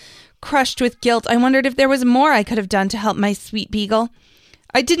bitten. Crushed with guilt, I wondered if there was more I could have done to help my sweet beagle.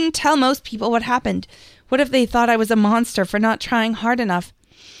 I didn't tell most people what happened. What if they thought I was a monster for not trying hard enough?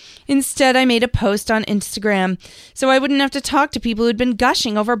 Instead, I made a post on Instagram, so I wouldn't have to talk to people who'd been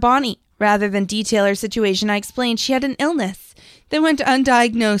gushing over Bonnie. Rather than detail her situation, I explained she had an illness that went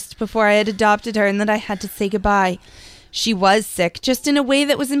undiagnosed before I had adopted her and that I had to say goodbye. She was sick, just in a way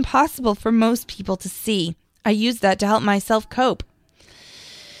that was impossible for most people to see. I used that to help myself cope.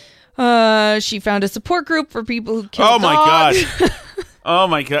 She found a support group for people who kill dogs. Oh, my God. Oh,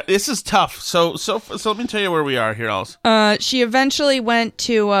 my God. This is tough. So let me tell you where we are here, Alice. She eventually went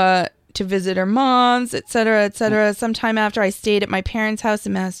to visit her moms, etc., etc. Sometime after I stayed at my parents' house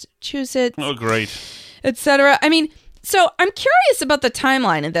in Massachusetts. Oh, great. Etc. I mean, so I'm curious about the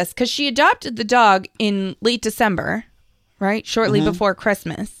timeline of this, because she adopted the dog in late December, right? Shortly before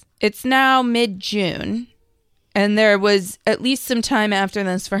Christmas. It's now mid-June. And there was at least some time after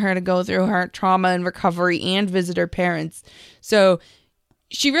this for her to go through her trauma and recovery and visit her parents. So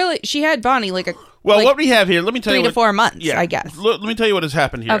she had Bonnie like a. Well, like what we have here, let me tell you. 3 to 4 months, I guess. Let me tell you what has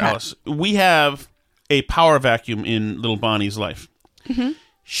happened here, Okay. Alice. We have a power vacuum in little Bonnie's life. Mm-hmm.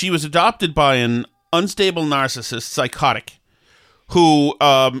 She was adopted by an unstable narcissist, psychotic, who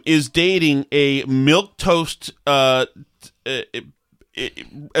is dating a milquetoast,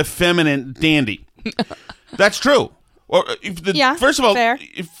 effeminate dandy. That's true. Or first of all, fair.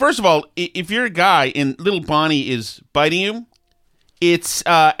 if you're a guy and little Bonnie is biting you, it's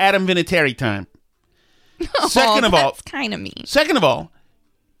Adam Vinatieri time. Second of all, that's kind of mean. Second of all,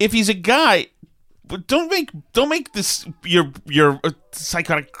 if he's a guy, don't make this your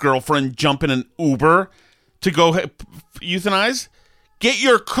psychotic girlfriend jump in an Uber to go euthanize. Get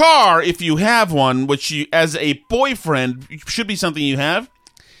your car if you have one, which you, as a boyfriend, should be something you have,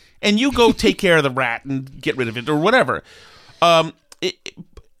 and you go take care of the rat and get rid of it or whatever. I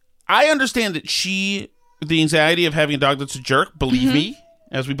understand that the anxiety of having a dog that's a jerk, believe me,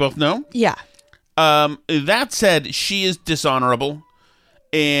 as we both know. Yeah. That said, she is dishonorable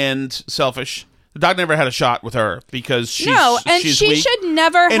and selfish. The dog never had a shot with her because she's she weak. should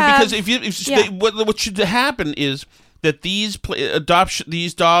never and have. Because what should happen is that these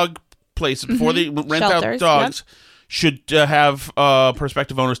dog places before they rent out dogs should have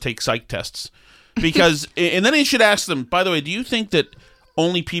prospective owners take psych tests because and then they should ask them. By the way, do you think that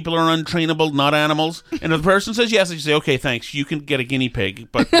only people are untrainable, not animals? And if the person says yes, they say, okay, thanks. You can get a guinea pig,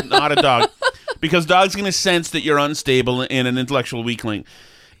 but not a dog. Because dog's going to sense that you're unstable and an intellectual weakling.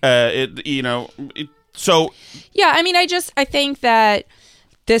 Yeah, I mean, I think that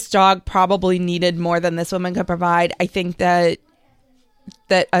this dog probably needed more than this woman could provide. I think that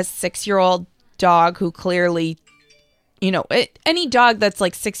a 6-year-old dog who clearly, any dog that's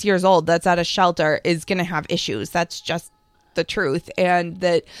like 6 years old that's at a shelter is going to have issues. That's just the truth, and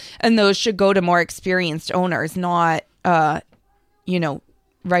those should go to more experienced owners, not right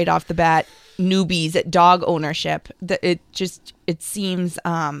off the bat newbies at dog ownership. It seems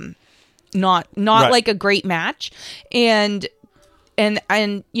not right. Like a great match, and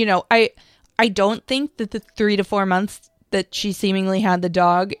I don't think that the 3 to 4 months that she seemingly had the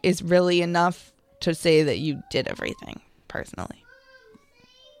dog is really enough to say that you did everything personally.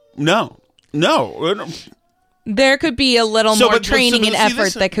 No. There could be a little more training and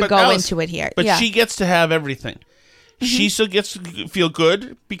effort that could go into it here. But she gets to have everything. Mm-hmm. She still gets to feel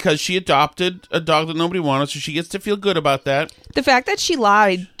good because she adopted a dog that nobody wanted, so she gets to feel good about that. The fact that she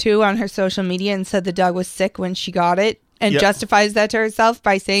lied, too, on her social media and said the dog was sick when she got it and justifies that to herself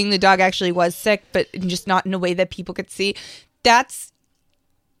by saying the dog actually was sick, but just not in a way that people could see, that's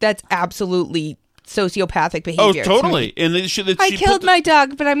absolutely sociopathic behavior. Oh, totally. And I killed my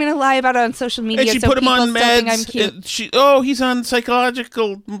dog, but I'm going to lie about it on social media. And she put him on meds. He's on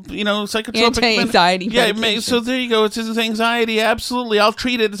psychological, psychotropic anti-anxiety. Yeah, so there you go. It's his anxiety. Absolutely, I'll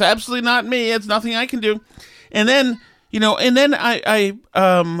treat it. It's absolutely not me. It's nothing I can do. And then,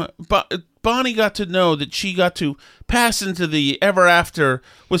 Bonnie got to know that she got to pass into the ever after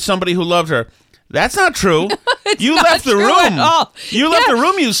with somebody who loved her. That's not true. You left the room. You left the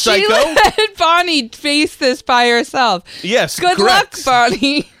room, you psycho. She let Bonnie face this by herself. Yes, good luck,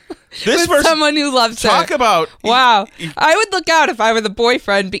 Bonnie. This with someone who loves her. Talk about. Wow. I would look out if I were the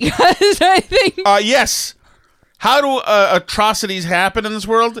boyfriend because I think. Yes. How do atrocities happen in this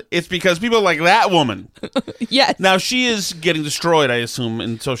world? It's because people like that woman. Yes. Now she is getting destroyed, I assume,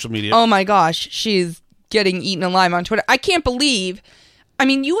 in social media. Oh my gosh, she's getting eaten alive on Twitter. I can't believe. I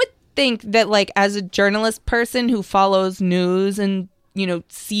mean, you would think that as a journalist person who follows news and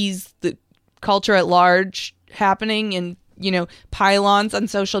sees the culture at large happening and pylons on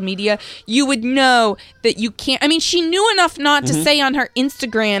social media, you would know that you can't. I mean, she knew enough not to say on her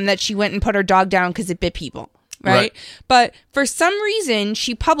Instagram that she went and put her dog down because it bit people, right? But for some reason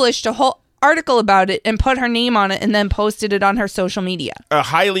she published a whole article about it and put her name on it and then posted it on her social media. A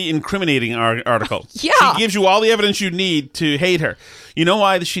highly incriminating article. Yeah. She gives you all the evidence you need to hate her. You know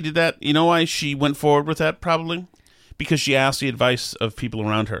why she did that? You know why she went forward with that, probably? Because she asked the advice of people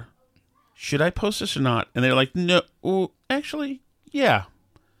around her. Should I post this or not? And they're like, no, actually, yeah.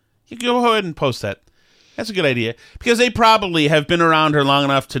 You go ahead and post that. That's a good idea. Because they probably have been around her long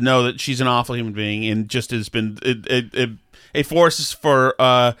enough to know that she's an awful human being and just has been a force for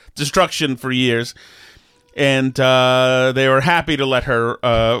destruction for years. And they were happy to let her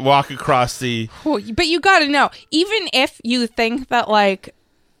walk across the... But you got to know, even if you think that,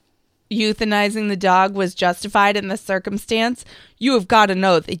 euthanizing the dog was justified in this circumstance, you have got to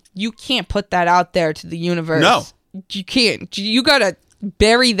know that you can't put that out there to the universe. No. You can't. You got to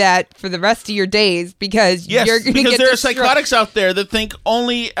bury that for the rest of your days because you're going to get because there destroyed. are psychotics out there that think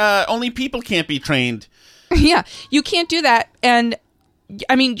only people can't be trained. Yeah, you can't do that. And,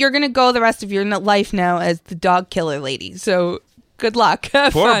 I mean, you're going to go the rest of your life now as the dog killer lady. So good luck.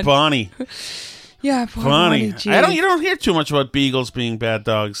 Have Poor fun. Bonnie. Yeah, poor Bonnie. You don't hear too much about beagles being bad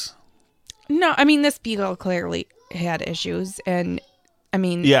dogs. No, I mean, this beagle clearly had issues, and I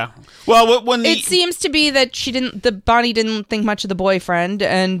mean, yeah. Well, when it seems to be that Bonnie didn't think much of the boyfriend,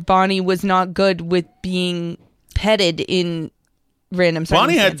 and Bonnie was not good with being petted in random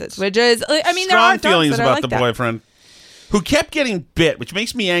circumstances. Which is, I mean, there are strong feelings that about like the that. boyfriend who kept getting bit, which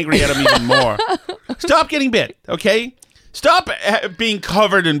makes me angry at him even more. Stop getting bit, okay? Stop being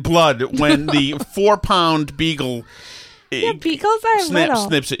covered in blood when the 4-pound beagle beagles are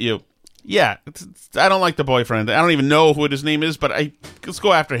snips at you. Yeah, I don't like the boyfriend. I don't even know what his name is, but let's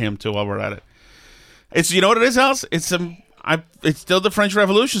go after him too while we're at it. It's, you know what it is, Alice? It's still the French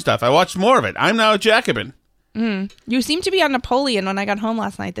Revolution stuff. I watched more of it. I'm now a Jacobin. You seem to be on Napoleon. When I got home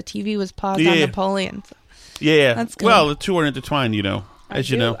last night, the TV was paused on Napoleon. So. Yeah, that's good. Well, the two are intertwined, you know. I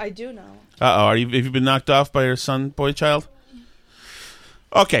do know. Uh-oh, have you been knocked off by your son, boy, child?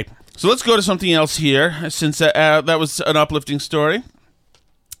 Okay, so let's go to something else here, since that was an uplifting story.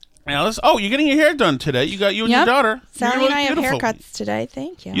 Alice, you're getting your hair done today. You and your daughter. Sally and I have haircuts today.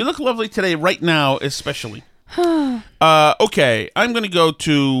 Thank you. You look lovely today, right now, especially. Okay, I'm going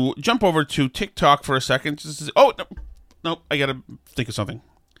to jump over to TikTok for a second. No, I got to think of something.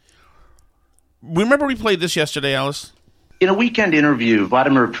 Remember we played this yesterday, Alice? In a weekend interview,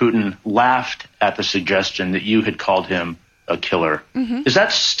 Vladimir Putin laughed at the suggestion that you had called him a killer. Mm-hmm. Is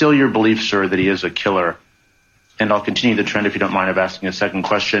that still your belief, sir, that he is a killer? And I'll continue the trend if you don't mind of asking a second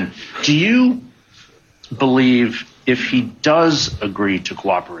question. Do you believe if he does agree to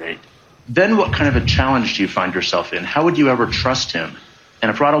cooperate, then what kind of a challenge do you find yourself in? How would you ever trust him? And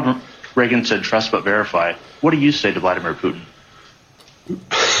if Ronald Reagan said trust but verify, what do you say to Vladimir Putin?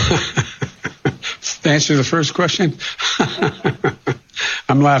 To answer the first question,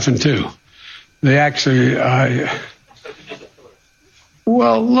 I'm laughing too. They actually,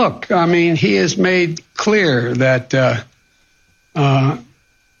 well, look, I mean, he has made clear that the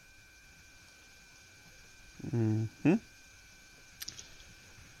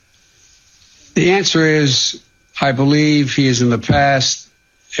answer is, I believe he is in the past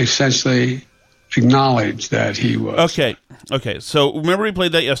essentially acknowledged that he was. Okay. So remember we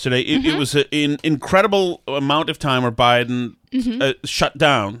played that yesterday. It was an incredible amount of time where Biden shut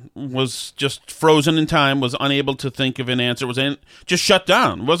down, was just frozen in time, was unable to think of an answer, just shut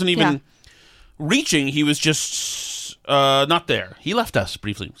down. Wasn't even reaching. He was just not there. He left us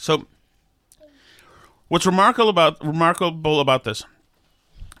briefly. So what's remarkable about this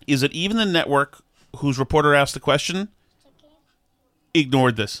is that even the network whose reporter asked the question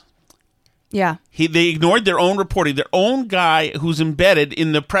ignored this. Yeah. They ignored their own reporting, their own guy who's embedded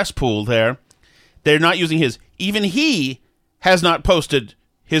in the press pool there. They're not using his. Even he has not posted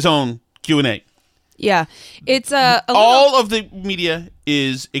his own Q&A. Yeah. It's all of the media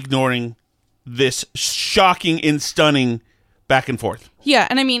is ignoring this shocking and stunning back and forth. Yeah,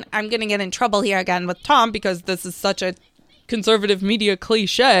 and I mean, I'm going to get in trouble here again with Tom because this is such a conservative media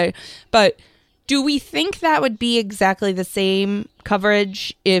cliche, but do we think that would be exactly the same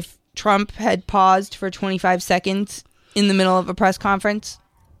coverage if Trump had paused for 25 seconds in the middle of a press conference,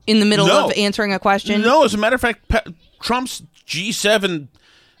 in the middle of answering a question? No, as a matter of fact, Trump's G7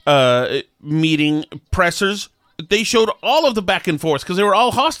 meeting pressers, they showed all of the back and forth because they were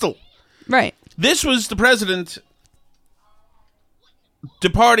all hostile. Right. This was the president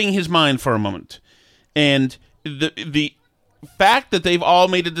departing his mind for a moment. And the fact that they've all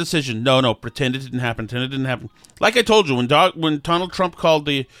made a decision, no, pretend it didn't happen. Like I told you, when Donald Trump called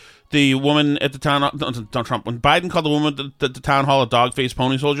the woman at the town, when Biden called the woman at the town hall a dog-faced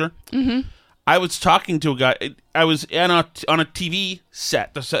pony soldier, I was talking to a guy. I was on a TV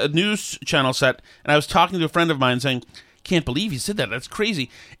set, a news channel set, and I was talking to a friend of mine saying, "Can't believe he said that. That's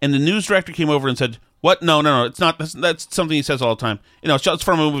crazy." And the news director came over and said, "What? No, it's not. That's something he says all the time. It's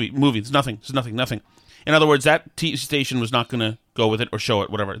from a movie. It's nothing. In other words, that TV station was not going to go with it or show it,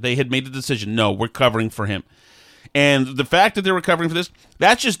 whatever. They had made the decision, no, we're covering for him. And the fact that they were covering for this,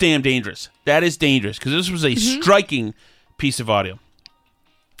 that's just damn dangerous. That is dangerous, because this was a striking piece of audio.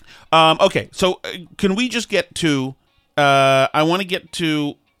 Okay, so can we just get to, I want to get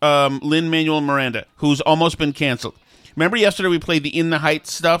to Lin-Manuel Miranda, who's almost been canceled. Remember yesterday we played the In the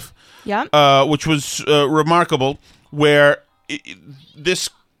Heights stuff? Yeah. Which was remarkable, where this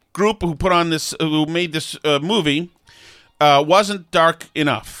group who made this movie wasn't dark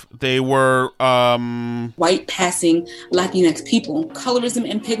enough. They were white passing Latinx people, colorism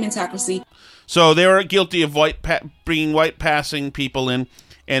and pigmentocracy. So they were guilty of bringing white passing people in,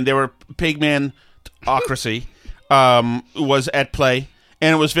 and there were pigmentocracy was at play.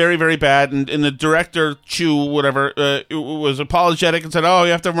 and it was very, very bad. And the director, Chu, whatever, was apologetic and said, "Oh,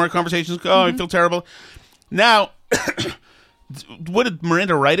 you have to have more conversations. Oh, I feel terrible." Now, what did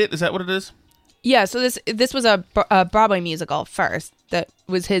Miranda write it? Is that what it is? Yeah. So this was a Broadway musical first that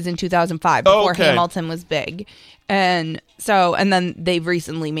was his in 2005 before Hamilton was big, and then they've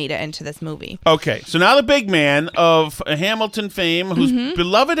recently made it into this movie. Okay, so now the big man of Hamilton fame, who's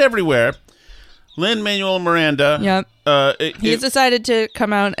beloved everywhere. Lin-Manuel Miranda. Yep. He's decided to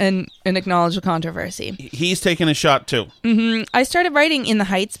come out and acknowledge the controversy. He's taking a shot, too. I started writing In the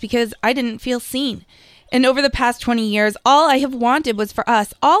Heights because I didn't feel seen. And over the past 20 years, all I have wanted was for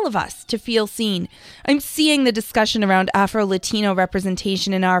us, all of us, to feel seen. I'm seeing the discussion around Afro-Latino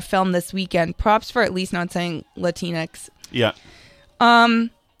representation in our film this weekend. Props for at least not saying Latinx. Yeah.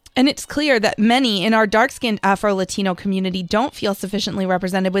 And it's clear that many in our dark-skinned Afro-Latino community don't feel sufficiently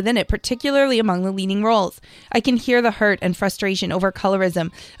represented within it, particularly among the leading roles. I can hear the hurt and frustration over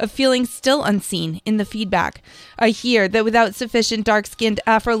colorism, of feeling still unseen in the feedback. I hear that without sufficient dark-skinned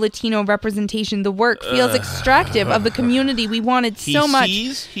Afro-Latino representation, the work feels extractive of the community we wanted so much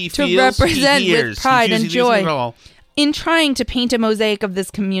to represent with pride and joy. In trying to paint a mosaic of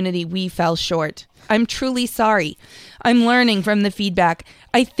this community, we fell short. I'm truly sorry. I'm learning from the feedback.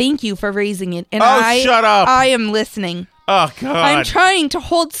 I thank you for raising it. And shut up. I am listening. Oh, God. I'm trying to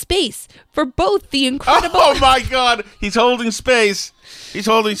hold space for both the incredible... Oh, my God. He's holding space. He's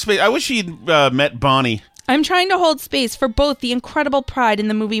holding space. I wish he'd met Bonnie. I'm trying to hold space for both the incredible pride in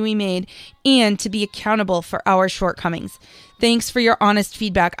the movie we made and to be accountable for our shortcomings. Thanks for your honest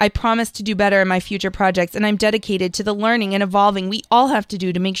feedback. I promise to do better in my future projects, and I'm dedicated to the learning and evolving we all have to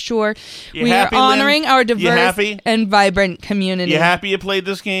do to make sure we are honoring our diverse and vibrant community. You happy you played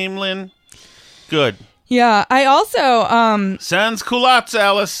this game, Lynn? Good. Yeah, I also... Sans culottes,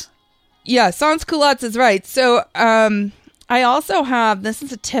 Alice. Yeah, sans culottes is right. So, I also have... This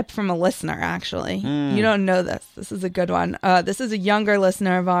is a tip from a listener, actually. You don't know this. This is a good one. This is a younger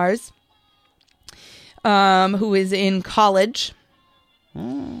listener of ours. Who is in college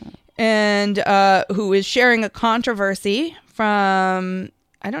and who is sharing a controversy from,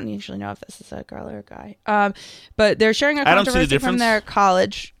 I don't usually know if this is a girl or a guy, but they're sharing a controversy from their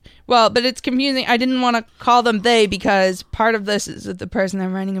college. Well, but it's confusing. I didn't want to call them they because part of this is that the person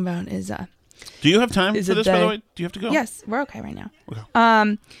I'm writing about is... Do you have time for this, by the way? Do you have to go? Yes, we're okay right now.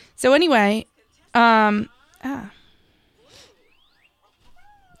 Okay. So anyway,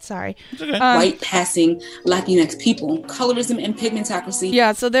 sorry. It's okay. White passing Latinx people, colorism and pigmentocracy.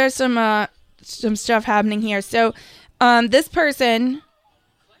 Yeah, so there's some stuff happening here. So this person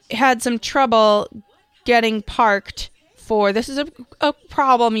had some trouble getting parked for, this is a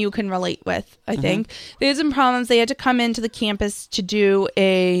problem you can relate with, I think. They had some problems. They had to come into the campus to do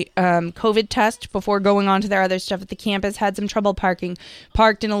a COVID test before going on to their other stuff at the campus, had some trouble parking,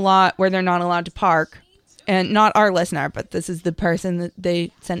 parked in a lot where they're not allowed to park. And not our listener, but this is the person that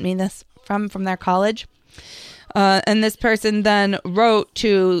they sent me this from their college. And this person then wrote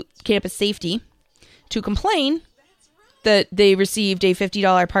to Campus Safety to complain that they received a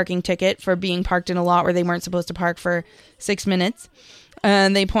 $50 parking ticket for being parked in a lot where they weren't supposed to park for 6 minutes.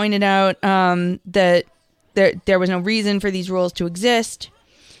 And they pointed out that there was no reason for these rules to exist.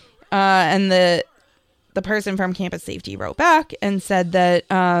 And the person from Campus Safety wrote back and said that...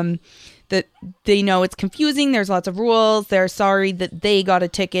 that they know it's confusing. There's lots of rules. They're sorry that they got a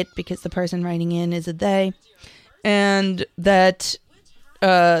ticket because the person writing in is a they. And that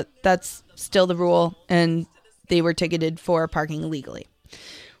that's still the rule. And they were ticketed for parking illegally.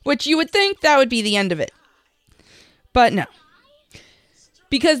 Which you would think that would be the end of it. But no.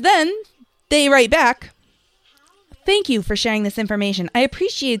 Because then they write back, "Thank you for sharing this information. I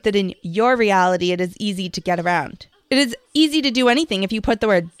appreciate that in your reality it is easy to get around. It is easy to do anything if you put the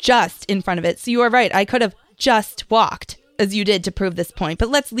word just in front of it. So you are right. I could have just walked, as you did to prove this point. But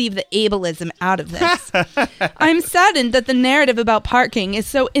let's leave the ableism out of this. I'm saddened that the narrative about parking is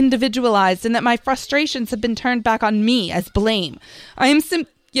so individualized and that my frustrations have been turned back on me as blame.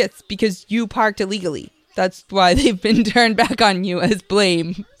 Yes, because you parked illegally. That's why they've been turned back on you as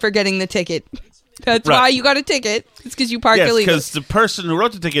blame for getting the ticket. That's why you got a ticket. It's because you parked illegally. Yes, because the person who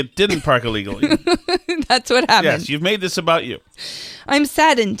wrote the ticket didn't park illegally. That's what happened. Yes, you've made this about you. I'm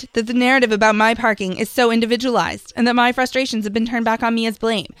saddened that the narrative about my parking is so individualized and that my frustrations have been turned back on me as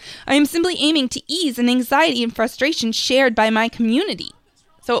blame. I am simply aiming to ease an anxiety and frustration shared by my community.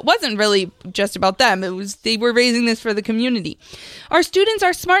 So it wasn't really just about them. They were raising this for the community. Our students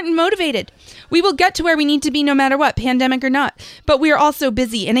are smart and motivated. We will get to where we need to be no matter what, pandemic or not. But we are also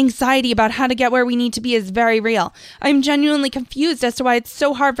busy, and anxiety about how to get where we need to be is very real. I am genuinely confused as to why it's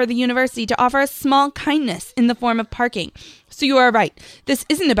so hard for the university to offer a small kindness in the form of parking. So you are right. This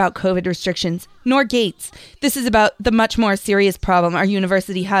isn't about COVID restrictions, nor gates. This is about the much more serious problem our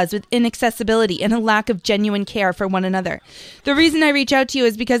university has with inaccessibility and a lack of genuine care for one another. The reason I reach out to you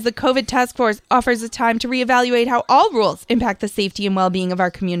is because the COVID task force offers a time to reevaluate how all rules impact the safety and well-being of our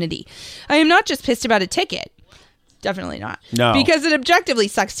community. I am not just pissed about a ticket. Definitely not. No. Because it objectively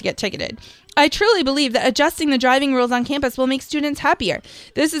sucks to get ticketed. I truly believe that adjusting the driving rules on campus will make students happier.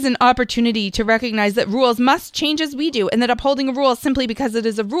 This is an opportunity to recognize that rules must change as we do, and that upholding a rule simply because it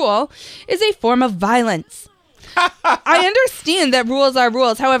is a rule is a form of violence. I understand that rules are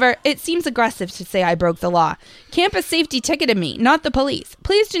rules. However, it seems aggressive to say I broke the law. Campus safety ticketed me, not the police.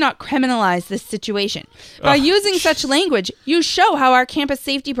 Please do not criminalize this situation. By using such language, you show how our campus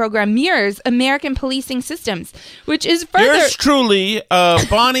safety program mirrors American policing systems, which is further... Yours truly,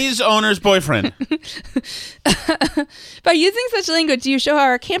 Bonnie's owner's boyfriend. By using such language, you show how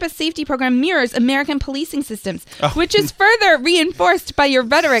our campus safety program mirrors American policing systems, which is further reinforced by your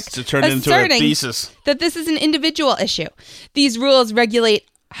rhetoric to turn into a thesis that this is an individual issue. These rules regulate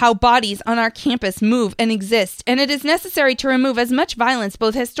how bodies on our campus move and exist, and it is necessary to remove as much violence,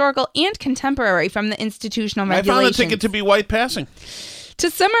 both historical and contemporary, from the institutional regulations. I found the ticket to be white passing. To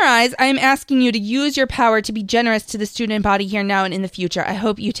summarize, I am asking you to use your power to be generous to the student body here now and in the future. I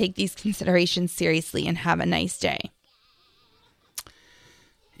hope you take these considerations seriously and have a nice day.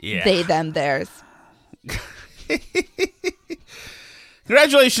 Yeah. They, them, theirs.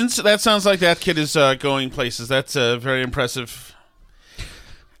 Congratulations. That sounds like that kid is going places. That's very impressive.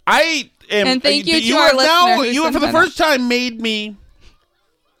 I am... And thank you to you our have now, listener you have for the first time made me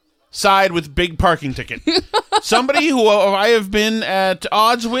side with big parking ticket. Somebody who I have been at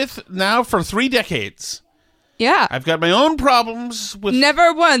odds with now for 3 decades. Yeah. I've got my own problems with...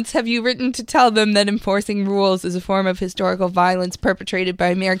 Never once have you written to tell them that enforcing rules is a form of historical violence perpetrated by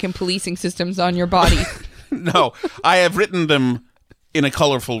American policing systems on your body. No, I have written them in a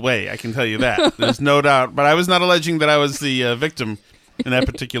colorful way, I can tell you that. There's no doubt. But I was not alleging that I was the victim in that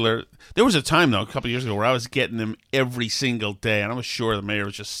particular... There was a time, though, a couple of years ago, where I was getting them every single day, and I was sure the mayor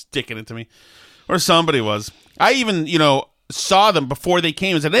was just sticking it to me. Or somebody was. I even, saw them before they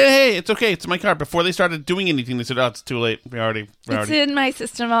came and said, hey, it's okay, it's my car. Before they started doing anything, they said, oh, it's too late. We're already. It's in my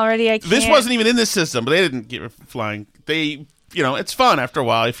system already, I can't. This wasn't even in this system, but they didn't get flying. They... it's fun after a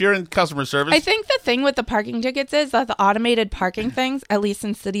while. If you're in customer service... I think the thing with the parking tickets is that the automated parking things, at least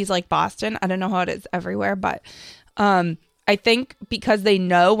in cities like Boston, I don't know how it is everywhere, but I think because they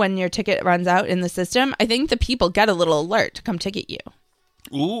know when your ticket runs out in the system, I think the people get a little alert to come ticket you.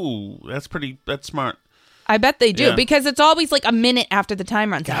 Ooh, that's smart. I bet they do, because it's always like a minute after the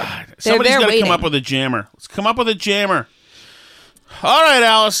time runs out. Somebody's got to come up with a jammer. Let's come up with a jammer. All right,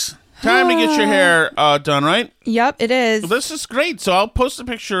 Alice. Time to get your hair done, right? Yep, it is. Well, this is great. So I'll post a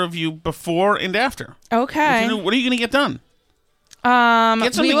picture of you before and after. Okay. What are you going to get done?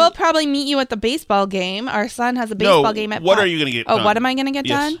 We will probably meet you at the baseball game. Our son has a baseball game at... What are you going to get done? Oh, what am I going to get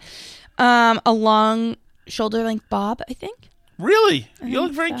done? A long shoulder-length bob, I think. Really? You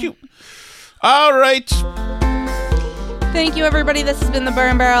look very cute. All right. Thank you, everybody. This has been the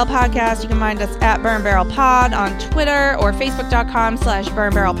Burn Barrel Podcast. You can find us at Burn Barrel Pod on Twitter or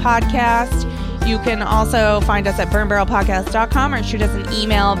Facebook.com/Burn Barrel Podcast. You can also find us at burnbarrelpodcast.com or shoot us an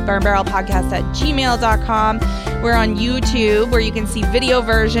email, burnbarrelpodcast@gmail.com. We're on YouTube, where you can see video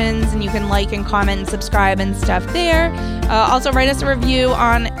versions, and you can like and comment and subscribe and stuff there. Also, write us a review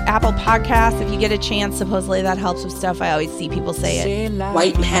on Apple Podcasts if you get a chance. Supposedly that helps with stuff. I always see people say it.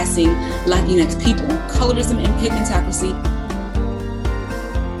 White passing Latinx people, colorism and pigmentocracy.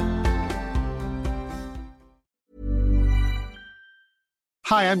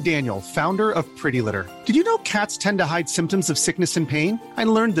 Hi, I'm Daniel, founder of Pretty Litter. Did you know cats tend to hide symptoms of sickness and pain? I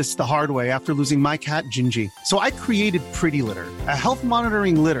learned this the hard way after losing my cat, Gingy. So I created Pretty Litter, a health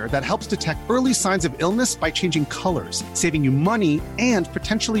monitoring litter that helps detect early signs of illness by changing colors, saving you money and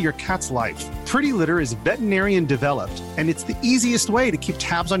potentially your cat's life. Pretty Litter is veterinarian developed, and it's the easiest way to keep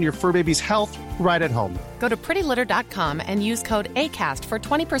tabs on your fur baby's health right at home. Go to prettylitter.com and use code ACAST for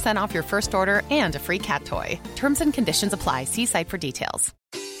 20% off your first order and a free cat toy. Terms and conditions apply. See site for details.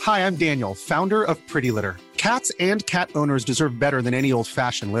 Hi, I'm Daniel, founder of Pretty Litter. Cats and cat owners deserve better than any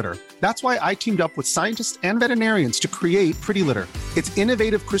old-fashioned litter. That's why I teamed up with scientists and veterinarians to create Pretty Litter. Its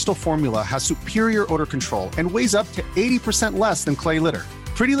innovative crystal formula has superior odor control and weighs up to 80% less than clay litter.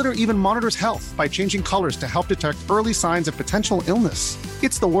 Pretty Litter even monitors health by changing colors to help detect early signs of potential illness.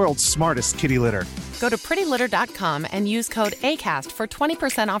 It's the world's smartest kitty litter. Go to prettylitter.com and use code ACAST for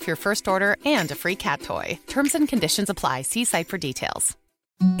 20% off your first order and a free cat toy. Terms and conditions apply. See site for details.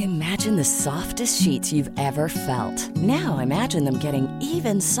 Imagine the softest sheets you've ever felt. Now imagine them getting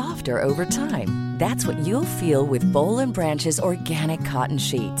even softer over time. That's what you'll feel with Boll & Branch's organic cotton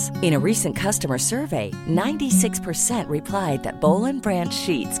sheets. In a recent customer survey, 96% replied that Boll & Branch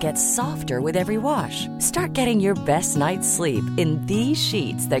sheets get softer with every wash. Start getting your best night's sleep in these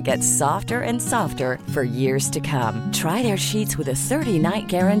sheets that get softer and softer for years to come. Try their sheets with a 30-night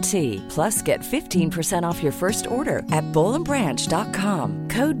guarantee. Plus, get 15% off your first order at bollandbranch.com.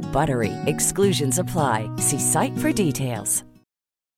 Code BUTTERY. Exclusions apply. See site for details.